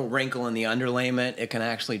there's a little wrinkle in the underlayment, it can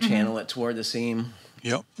actually channel it toward the seam.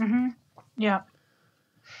 Yep. Mm-hmm. Yeah.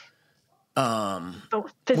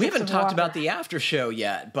 We haven't talked about the after show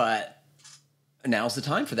yet, but now's the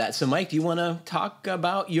time for that. So, Mike, do you want to talk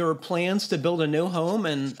about your plans to build a new home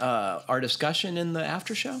and our discussion in the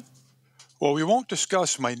after show? Well, we won't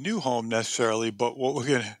discuss my new home necessarily, but what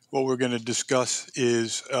we're gonna discuss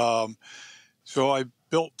is so I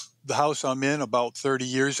built the house I'm in about 30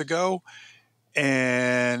 years ago,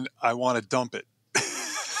 and I want to dump it.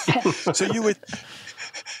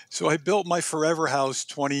 So I built my forever house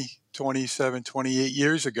 27, 28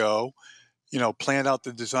 years ago. Planned out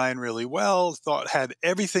the design really well, had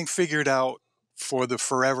everything figured out for the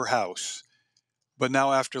forever house. But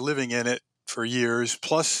now after living in it for years,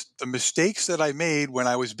 plus the mistakes that I made when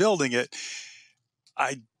I was building it,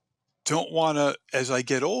 I don't want to, as I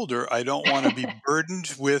get older, I don't want to be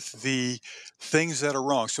burdened with the things that are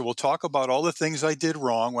wrong. So we'll talk about all the things I did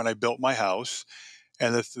wrong when I built my house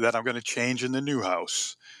and that I'm going to change in the new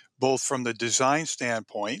house, both from the design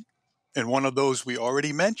standpoint, and one of those we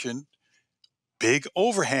already mentioned, big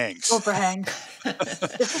overhangs.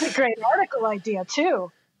 This is a great article idea,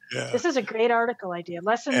 too. Yeah. This is a great article idea.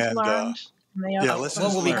 Lessons learned.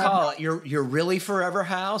 What will we call it? Your really forever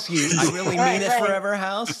house? I really mean it forever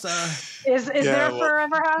house? Is there a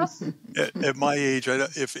forever house? At my age,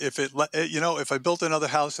 if I built another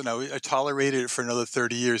house and I tolerated it for another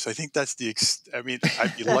 30 years, I think that's I'd be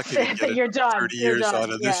lucky to get 30 years out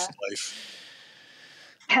of this life.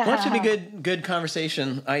 Well, that should be good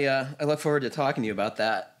conversation. I look forward to talking to you about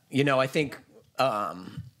that. I think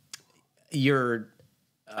you're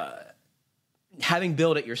having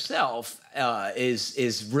built it yourself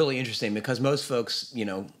is really interesting because most folks,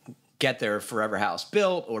 get their forever house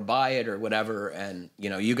built or buy it or whatever, and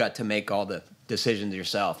you got to make all the decisions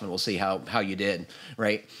yourself, and we'll see how you did,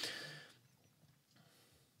 right?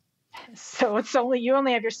 So you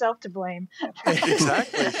only have yourself to blame.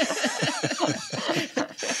 Exactly.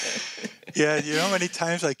 Yeah, how many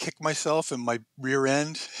times I kick myself in my rear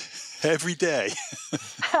end every day.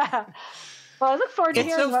 Well, I look forward to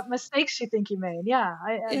hearing what mistakes you think you made. Yeah,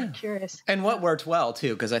 I'm curious. And what worked well,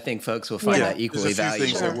 too, because I think folks will find that equally valuable.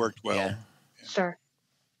 There's a few things that worked well. Yeah. Sure.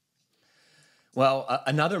 Well,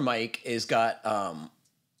 another Mike has got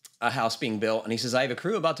a house being built, and he says, I have a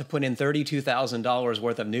crew about to put in $32,000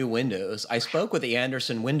 worth of new windows. I spoke with the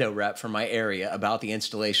Anderson window rep from my area about the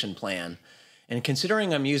installation plan. And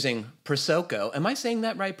considering I'm using Prosoco, am I saying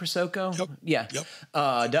that right, Prosoco? Yep. Yeah. Yep.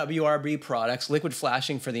 WRB products, liquid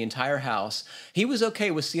flashing for the entire house. He was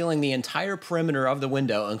okay with sealing the entire perimeter of the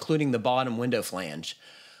window, including the bottom window flange.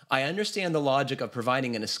 I understand the logic of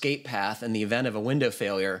providing an escape path in the event of a window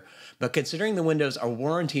failure, but considering the windows are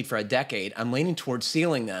warranted for a decade, I'm leaning towards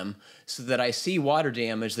sealing them so that I see water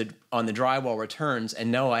damage on the drywall returns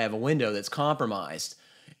and know I have a window that's compromised.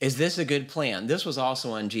 Is this a good plan? This was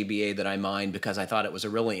also on GBA that I mined because I thought it was a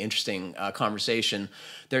really interesting conversation.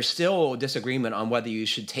 There's still disagreement on whether you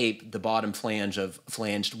should tape the bottom flange of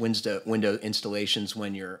flanged window installations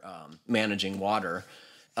when you're managing water.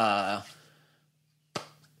 I've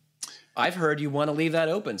heard you want to leave that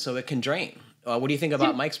open so it can drain. What do you think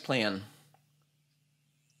about Mike's plan?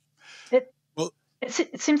 It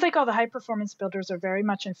seems like all the high-performance builders are very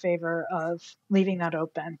much in favor of leaving that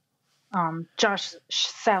open. Josh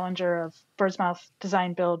Salinger of Birdsmouth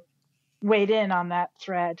Design Build weighed in on that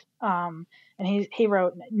thread. And he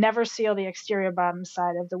wrote, never seal the exterior bottom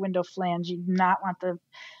side of the window flange. You do not want the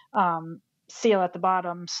seal at the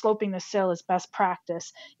bottom. Sloping the sill is best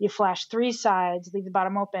practice. You flash 3 sides, leave the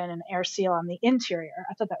bottom open, and air seal on the interior.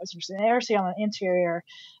 I thought that was interesting. Air seal on the interior.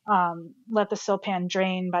 Let the sill pan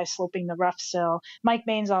drain by sloping the rough sill. Mike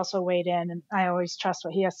Baines also weighed in, and I always trust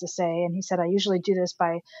what he has to say. And he said, I usually do this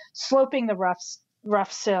by sloping the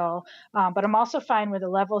rough sill, but I'm also fine with a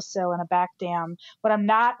level sill and a back dam. What I'm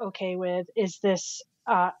not okay with is this,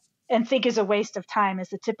 and think is a waste of time, is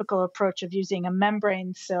the typical approach of using a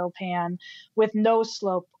membrane sill pan with no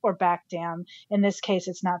slope or back dam. In this case,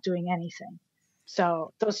 it's not doing anything.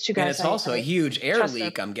 So those two guys. And it's also a huge air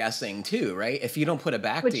leak, I'm guessing, too, right? If you don't put a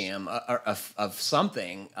back dam of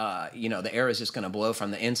something, the air is just going to blow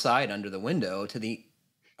from the inside under the window to the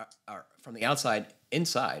from the outside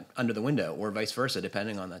inside under the window, or vice versa,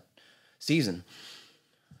 depending on the season.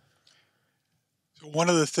 One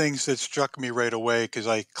of the things that struck me right away, because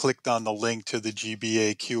I clicked on the link to the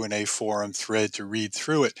GBA Q&A forum thread to read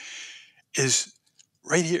through it, is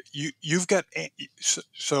right here. You've got,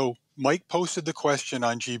 so Mike posted the question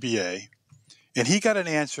on GBA, And he got an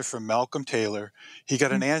answer from Malcolm Taylor. He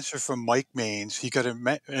got an answer from Mike Maines. He got an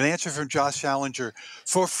answer from Josh Challenger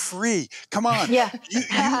for free. Come on. Yeah.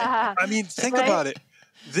 I mean, think Right? about it.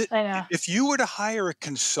 I know. If you were to hire a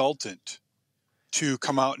consultant to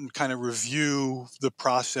come out and kind of review the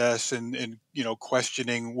process and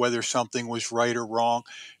questioning whether something was right or wrong,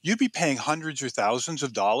 you'd be paying hundreds or thousands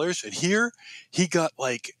of dollars. And here he got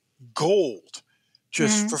like gold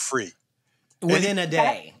just for free. Within a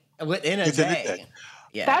day. Within a day.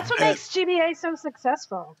 Yeah. That's what makes GBA so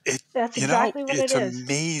successful. That's exactly what it is. It's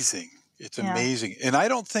amazing. It's amazing. And I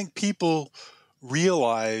don't think people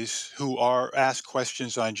realize who are asked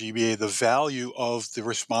questions on GBA the value of the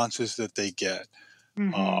responses that they get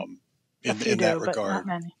in that regard. But not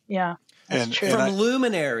many. Yeah. That's true. From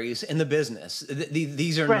luminaries in the business.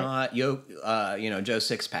 These are not Joe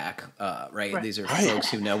Sixpack, right? These are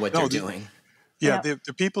folks who know what they're doing. Yeah, the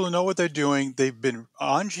people who know what they're doing. They've been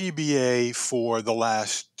on GBA for the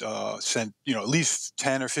last at least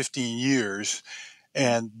 10 or 15 years,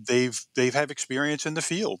 and they've have experience in the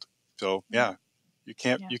field. So you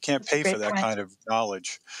can't pay for that kind of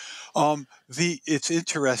knowledge. It's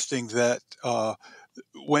interesting that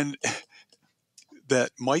when that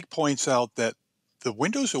Mike points out that the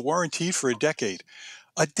windows are warranted for a decade.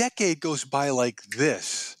 A decade goes by like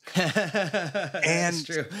this. And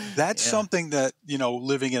that's something that,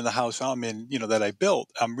 living in the house I'm in, that I built,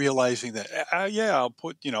 I'm realizing that, I'll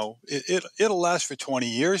put, it'll last for 20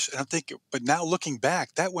 years. And I'm thinking, but now looking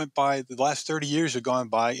back, that went by, the last 30 years have gone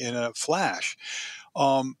by in a flash.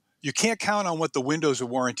 You can't count on what the windows are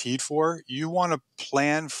warranted for. You want to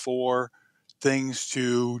plan for things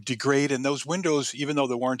to degrade, and those windows, even though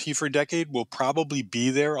they're warranted for a decade, will probably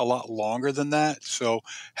be there a lot longer than that. So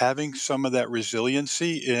having some of that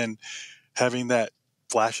resiliency and having that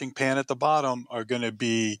flashing pan at the bottom are going to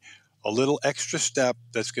be a little extra step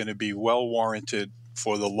that's going to be well warranted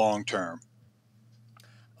for the long term.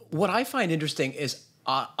 What I find interesting is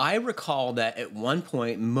I recall that at one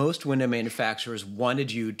point, most window manufacturers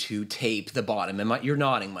wanted you to tape the bottom. And you're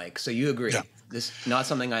nodding, Mike, so you agree. Yeah. This is not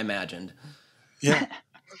something I imagined. Yeah.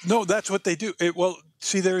 No, that's what they do.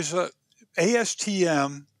 There's a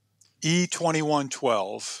ASTM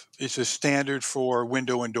E2112. It's a standard for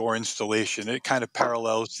window and door installation. It kind of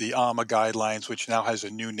parallels the AMA guidelines, which now has a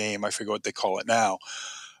new name. I forget what they call it now.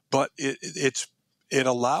 But it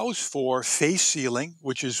allows for face sealing,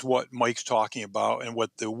 which is what Mike's talking about, and what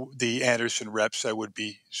the Anderson reps said would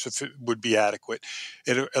be adequate.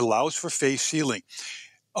 It allows for face sealing.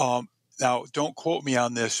 Now, don't quote me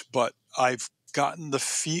on this, but I've gotten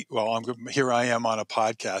here I am on a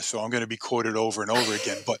podcast, so I'm going to be quoted over and over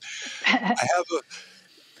again. But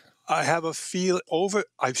I've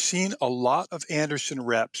seen a lot of Anderson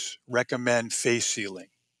reps recommend face sealing,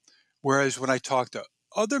 whereas when I talk to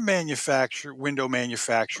other window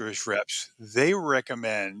manufacturers reps, they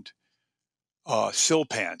recommend sill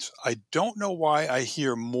pans. I don't know why I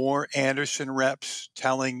hear more Anderson reps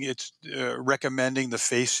recommending the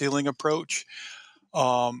face sealing approach.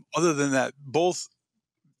 Other than that,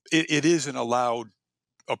 it is an allowed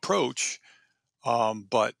approach,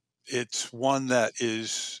 but it's one that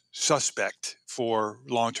is suspect for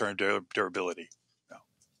long-term durability. No.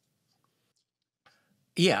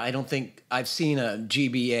 Yeah, I don't think I've seen a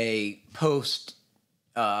GBA post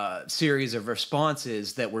series of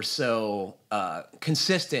responses that were so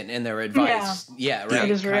consistent in their advice. Yeah, right.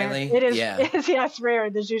 It is rare. Kylie? It is. It's rare.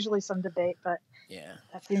 There's usually some debate, but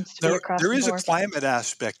that seems to be across the board. There is a climate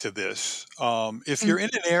aspect to this. If you're in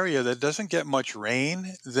an area that doesn't get much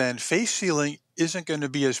rain, then face sealing isn't going to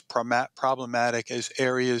be as problematic as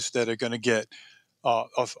areas that are going to get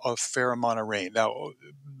a fair amount of rain. Now,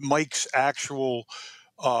 Mike's actual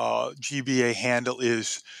GBA handle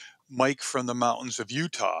is Mike from the mountains of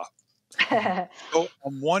Utah. So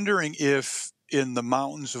I'm wondering if in the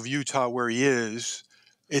mountains of Utah where he is,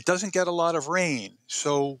 it doesn't get a lot of rain.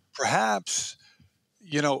 So perhaps,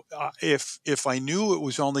 if I knew it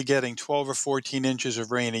was only getting 12 or 14 inches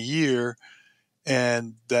of rain a year,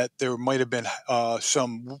 and that there might have been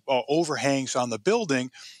some overhangs on the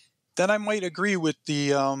building, then I might agree with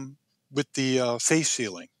the face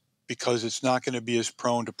sealing, because it's not going to be as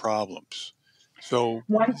prone to problems. So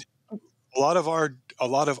a lot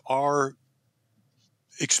of our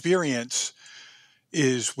experience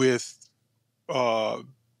is with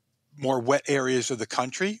more wet areas of the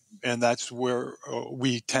country, and that's where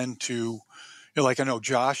we tend to, I know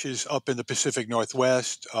Josh is up in the Pacific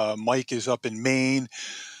Northwest, Mike is up in Maine.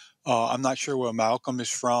 I'm not sure where Malcolm is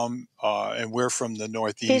from, and we're from the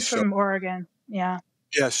Northeast. He's from Oregon. Yeah.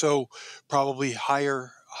 Yeah, so probably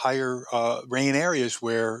higher rain areas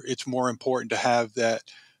where it's more important to have that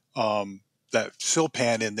that sill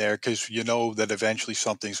pan in there because you know that eventually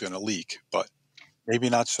something's going to leak, but maybe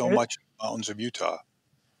not so much in the mountains of Utah.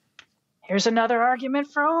 Here's another argument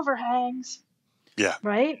for overhangs. Yeah.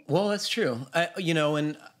 Right? Well, that's true.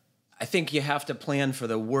 And I think you have to plan for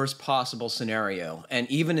the worst possible scenario. And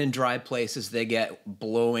even in dry places, they get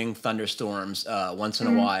blowing thunderstorms once in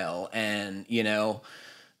a while. And,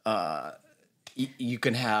 you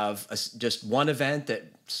can have just one event that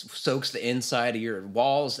soaks the inside of your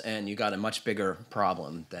walls, and you got a much bigger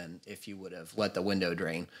problem than if you would have let the window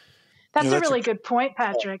drain. That's a really good point,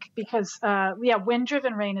 Patrick, because,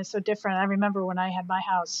 wind-driven rain is so different. I remember when I had my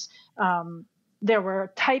house, there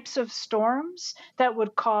were types of storms that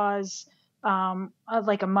would cause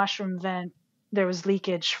like a mushroom vent. There was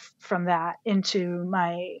leakage from that into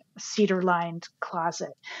my cedar-lined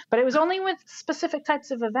closet. But it was only with specific types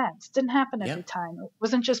of events. It didn't happen every time. It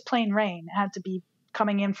wasn't just plain rain. It had to be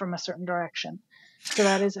coming in from a certain direction. So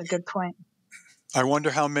that is a good point. I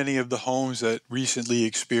wonder how many of the homes that recently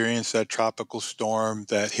experienced that tropical storm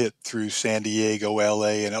that hit through San Diego,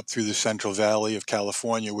 LA, and up through the Central Valley of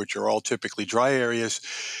California, which are all typically dry areas,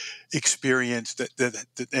 experienced that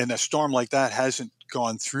and a storm like that hasn't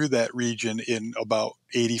gone through that region in about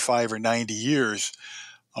 85 or 90 years.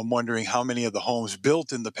 I'm wondering how many of the homes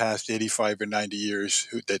built in the past 85 or 90 years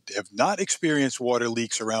that have not experienced water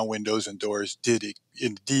leaks around windows and doors did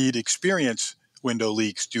indeed experience window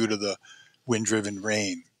leaks due to the wind-driven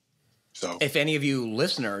rain. So, if any of you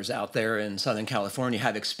listeners out there in Southern California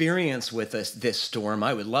have experience with this storm,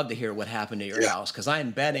 I would love to hear what happened to your house, because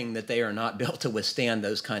I'm betting that they are not built to withstand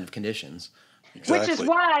those kind of conditions. Exactly. Which is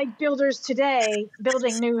why builders today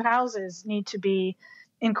building new houses need to be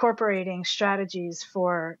incorporating strategies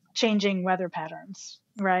for changing weather patterns,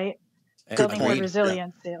 right? Building for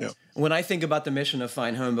resilience. Yeah. When I think about the mission of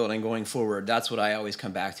Fine Homebuilding going forward, that's what I always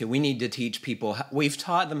come back to. We need to teach people. We've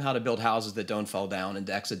taught them how to build houses that don't fall down and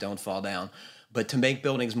decks that don't fall down. But to make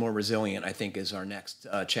buildings more resilient, I think, is our next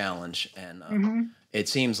challenge. And it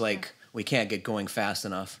seems like we can't get going fast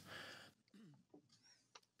enough.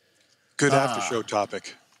 Good after show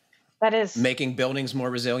topic. That is. Making buildings more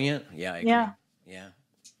resilient? Yeah, I agree. Yeah.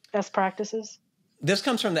 Best practices. This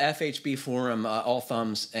comes from the FHB forum, All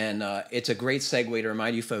Thumbs, and it's a great segue to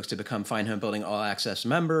remind you folks to become Fine Homebuilding All Access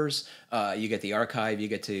members. You get the archive, you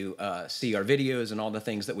get to see our videos and all the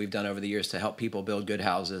things that we've done over the years to help people build good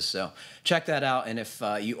houses. So check that out, and if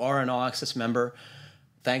you are an All Access member,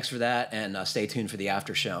 thanks for that, and stay tuned for the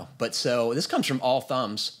after show. But so this comes from All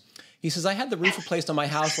Thumbs. He says, I had the roof replaced on my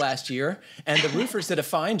house last year, and the roofers did a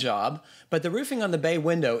fine job, but the roofing on the bay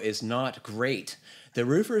window is not great. The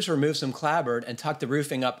roofers removed some clapboard and tucked the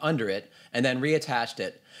roofing up under it, and then reattached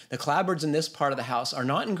it. The clapboards in this part of the house are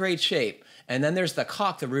not in great shape, and then there's the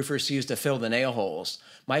caulk the roofers use to fill the nail holes.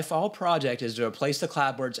 My fall project is to replace the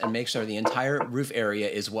clapboards and make sure the entire roof area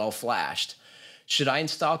is well flashed. Should I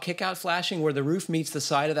install kick-out flashing where the roof meets the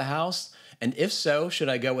side of the house? And if so, should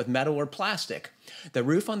I go with metal or plastic? The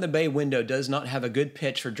roof on the bay window does not have a good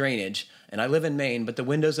pitch for drainage, and I live in Maine, but the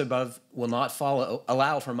windows above will not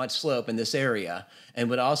allow for much slope in this area, and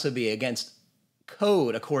would also be against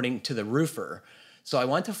code according to the roofer. So I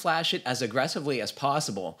want to flash it as aggressively as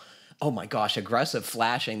possible. Oh my gosh, aggressive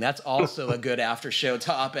flashing. That's also a good after show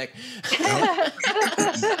topic.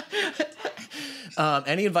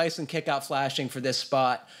 Any advice on kick-out flashing for this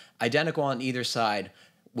spot, identical on either side,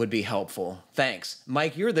 would be helpful. Thanks.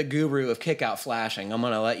 Mike, you're the guru of kick-out flashing. I'm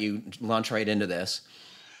going to let you launch right into this.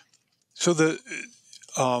 So the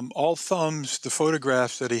All Thumbs, the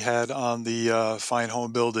photographs that he had on the Fine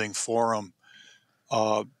Homebuilding forum,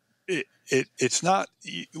 it's not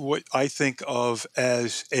what I think of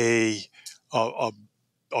as a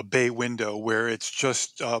bay window where it's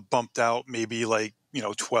just bumped out maybe like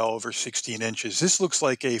 12 or 16 inches. This looks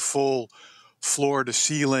like a full floor to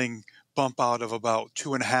ceiling bump out of about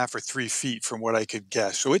 2.5 or 3 feet from what I could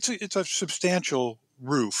guess. So it's a substantial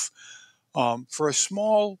roof. For a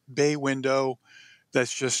small bay window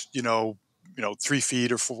that's just 3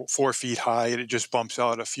 feet or 4 feet high and it just bumps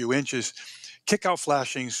out a few inches, kick-out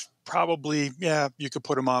flashings probably, you could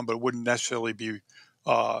put them on, but it wouldn't necessarily be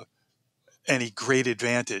any great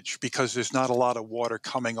advantage because there's not a lot of water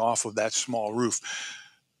coming off of that small roof.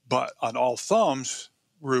 But on All Thumbs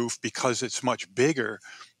roof, because it's much bigger,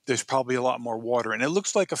 there's probably a lot more water. And it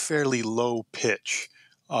looks like a fairly low pitch,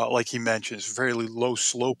 like he mentions, fairly low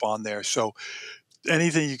slope on there. So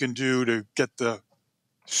anything you can do to get the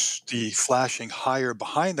flashing higher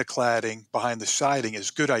behind the cladding, behind the siding is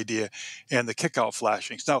a good idea, and the kick-out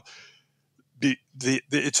flashings. Now,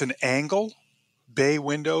 it's an angle bay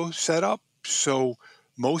window setup, so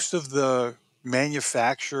most of the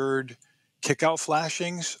manufactured kickout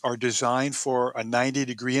flashings are designed for a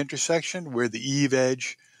 90-degree intersection where the eave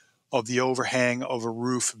edge of the overhang of a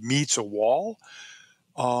roof meets a wall.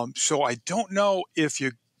 So I don't know if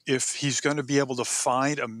he's going to be able to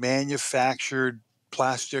find a manufactured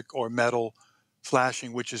plastic or metal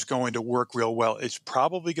flashing which is going to work real well. It's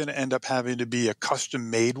probably going to end up having to be a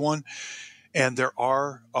custom-made one, and there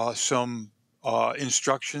are some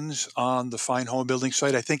instructions on the Fine Homebuilding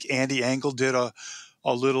site. I think Andy Engel did a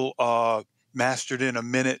little mastered in a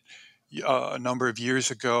minute a number of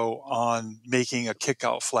years ago on making a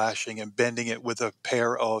kickout flashing and bending it with a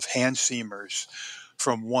pair of hand seamers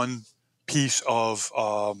from one piece of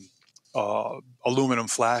aluminum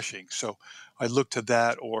flashing. So I looked to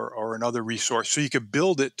that or another resource. So you could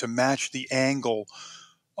build it to match the angle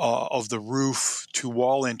of the roof to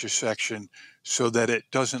wall intersection so that it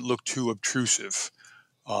doesn't look too obtrusive.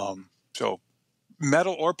 So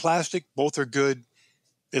metal or plastic, both are good.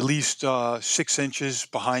 At least 6 inches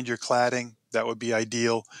behind your cladding, that would be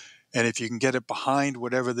ideal. And if you can get it behind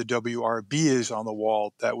whatever the WRB is on the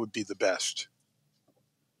wall, that would be the best.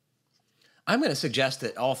 I'm going to suggest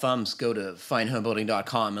that all thumbs go to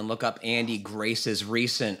finehomebuilding.com and look up Andy Grace's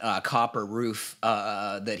recent copper roof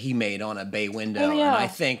that he made on a bay window. Oh, yeah. And I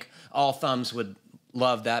think all thumbs would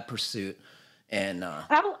love that pursuit. And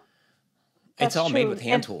it's all made with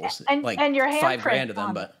hand tools, like and your $5,000 of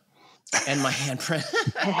them, but. And my handprint.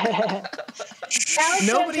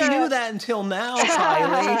 Nobody knew that until now,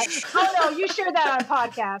 Kylie. Oh, no, you shared that on a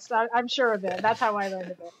podcast. I'm sure of it. That's how I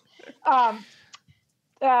learned of it.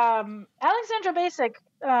 Alexandra Basic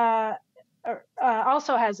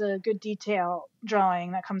also has a good detail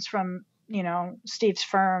drawing that comes from, Steve's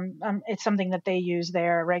firm. It's something that they use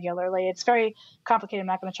there regularly. It's very complicated. I'm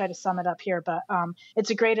not going to try to sum it up here, but it's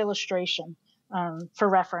a great illustration for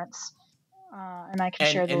reference. And I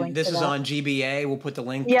can share the link. And this is on GBA. We'll put the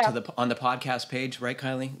link to on the podcast page, right,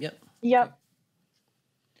 Kylie? Yep. Yep.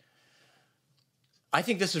 I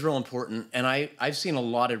think this is real important, and I've seen a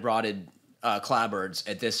lot of rotted clapboards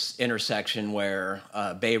at this intersection where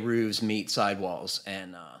bay roofs meet sidewalls,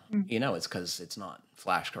 and it's because it's not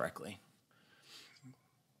flashed correctly.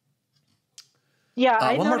 Yeah,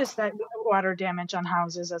 I noticed that water damage on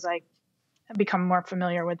houses as I become more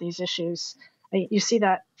familiar with these issues. You see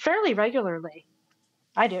that fairly regularly.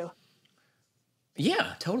 I do.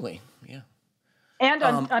 Yeah, totally. Yeah. And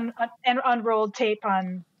on unrolled tape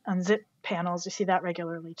on zip panels, you see that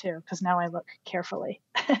regularly too. Because now I look carefully.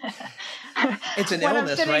 It's an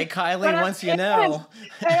illness, right, Kylie? Once you know.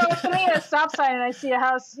 I'm sitting at a stop sign and I see a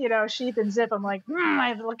house, sheath and zip. I'm like,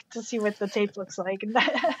 I look to see what the tape looks like.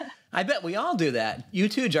 I bet we all do that. You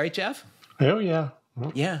too, right, Jeff? Oh yeah.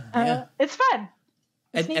 Yeah. It's fun.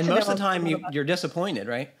 And most of the time you're disappointed,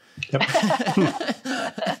 right? Yep.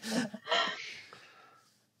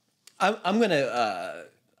 I'm going to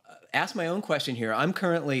ask my own question here. I'm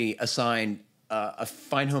currently assigned a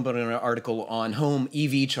Fine Homebuilding article on home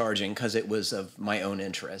EV charging because it was of my own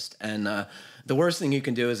interest. And the worst thing you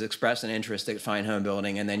can do is express an interest at Fine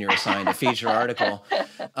Homebuilding, and then you're assigned a feature article.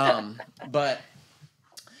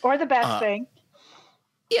 Or the best thing.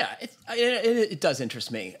 Yeah, it does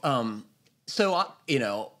interest me. So,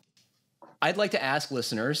 I'd like to ask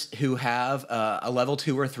listeners who have a level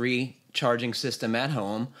 2 or 3 charging system at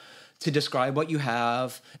home to describe what you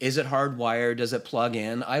have. Is it hardwired? Does it plug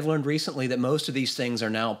in? I've learned recently that most of these things are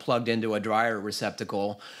now plugged into a dryer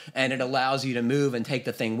receptacle, and it allows you to move and take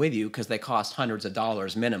the thing with you because they cost hundreds of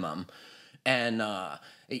dollars minimum. And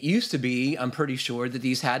it used to be, I'm pretty sure, that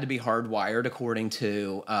these had to be hardwired according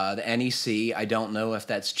to the NEC. I don't know if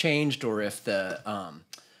that's changed or if the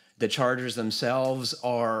chargers themselves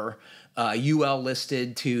are UL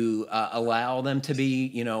listed to allow them to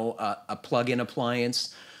be, a plug-in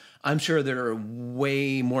appliance. I'm sure there are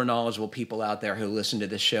way more knowledgeable people out there who listen to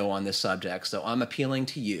this show on this subject. So I'm appealing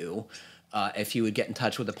to you. If you would get in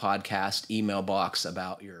touch with the podcast email box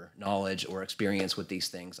about your knowledge or experience with these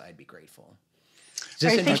things, I'd be grateful.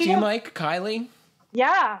 Does this interest you, Mike? Kylie?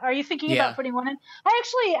 Yeah. Are you thinking about putting one in? I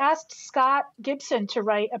actually asked Scott Gibson to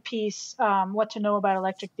write a piece, what to know about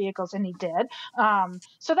electric vehicles, and he did.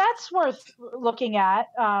 So that's worth looking at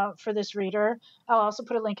for this reader. I'll also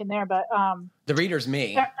put a link in there. But the reader's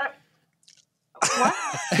me. What?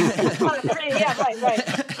 Yeah,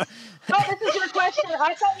 right. Oh, this is your question.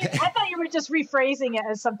 I thought you were just rephrasing it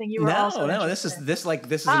as something you were also. No. This is an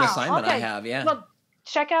assignment I have. Yeah. Well,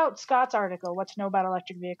 check out Scott's article, "What to Know About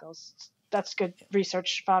Electric Vehicles." That's good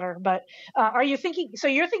research fodder. But are you thinking? So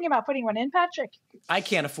you're thinking about putting one in, Patrick? I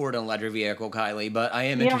can't afford an electric vehicle, Kylie, but I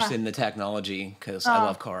am interested in the technology because I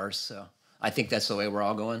love cars. So I think that's the way we're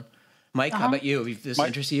all going. Mike, how about you? Does this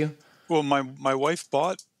interest you? Well, my wife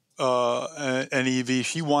bought an EV.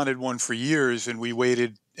 She wanted one for years, and we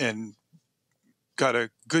waited and got a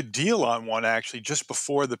good deal on one actually just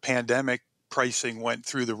before the pandemic. Pricing went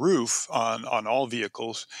through the roof on all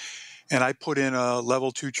vehicles, and I put in a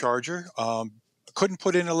level 2 charger. Couldn't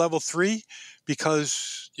put in a level 3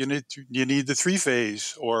 because you need the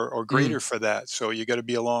 3-phase or greater for that. So you got to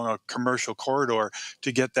be along a commercial corridor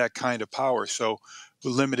to get that kind of power. So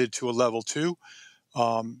we're limited to a level 2.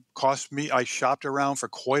 Cost me, I shopped around for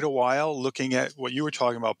quite a while looking at what you were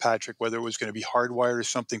talking about, Patrick, whether it was going to be hardwired or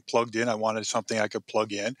something plugged in. I wanted something I could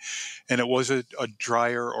plug in, and it was a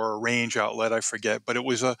dryer or a range outlet, I forget, but it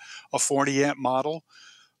was a 40 amp model.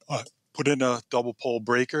 Put in a double pole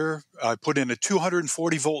breaker. I put in a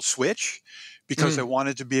 240 volt switch because I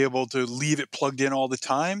wanted to be able to leave it plugged in all the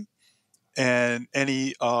time, and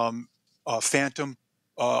any phantom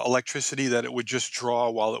electricity that it would just draw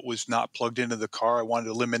while it was not plugged into the car, I wanted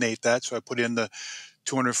to eliminate that. So I put in the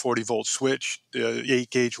 240 volt switch, the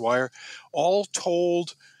 8-gauge wire. All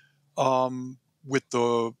told, with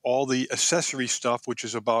all the accessory stuff, which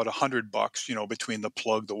is about $100, you know, between the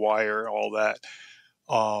plug, the wire, all that.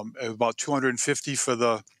 About $250 for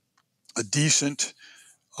a decent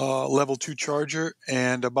level 2 charger,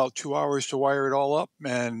 and about 2 hours to wire it all up.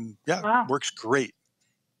 And yeah, works great.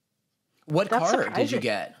 What car did you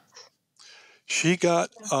get? She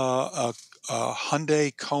got a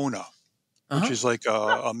Hyundai Kona, which is like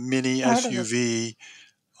a mini SUV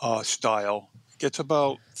style. Gets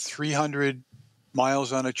about 300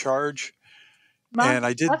 miles on a charge. And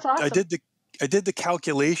I did the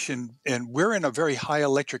calculation, and we're in a very high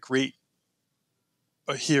electric rate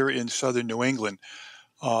here in southern New England.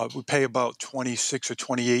 We pay about 26 or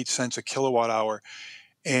 28 cents a kilowatt hour,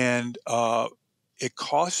 and it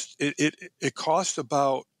costs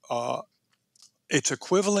about it's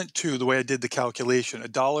equivalent to, the way I did the calculation,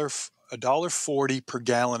 $1.40 per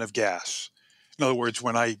gallon of gas. In other words,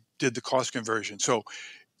 when I did the cost conversion. So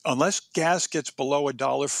unless gas gets below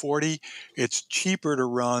 $1.40, it's cheaper to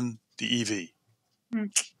run the EV.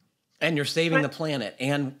 And you're saving the planet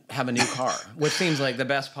and have a new car, which seems like the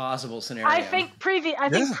best possible scenario. I think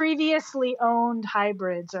previously owned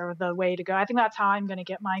hybrids are the way to go. I think that's how I'm going to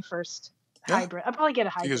get my first hybrid. I'll probably get a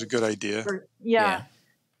hybrid. I think it's a good idea. Yeah.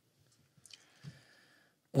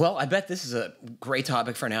 Well, I bet this is a great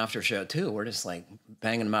topic for an after show too. We're just like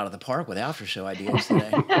banging them out of the park with after show ideas today.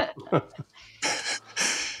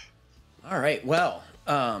 All right. Well,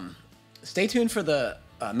 stay tuned for the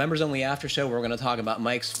members only after show. We're going to talk about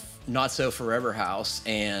Mike's not so forever house.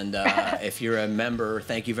 And if you're a member,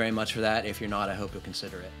 thank you very much for that. If you're not, I hope you'll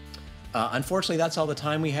consider it. Unfortunately, that's all the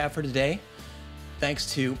time we have for today.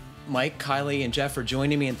 Thanks to Mike, Kylie, and Jeff for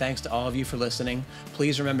joining me, and thanks to all of you for listening.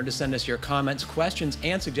 Please remember to send us your comments, questions,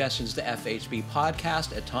 and suggestions to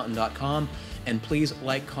fhbpodcast@taunton.com. And please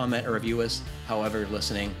like, comment, or review us however you're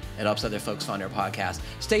listening. It helps other folks find our podcast.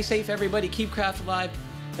 Stay safe, everybody. Keep craft alive.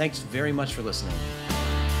 Thanks very much for listening.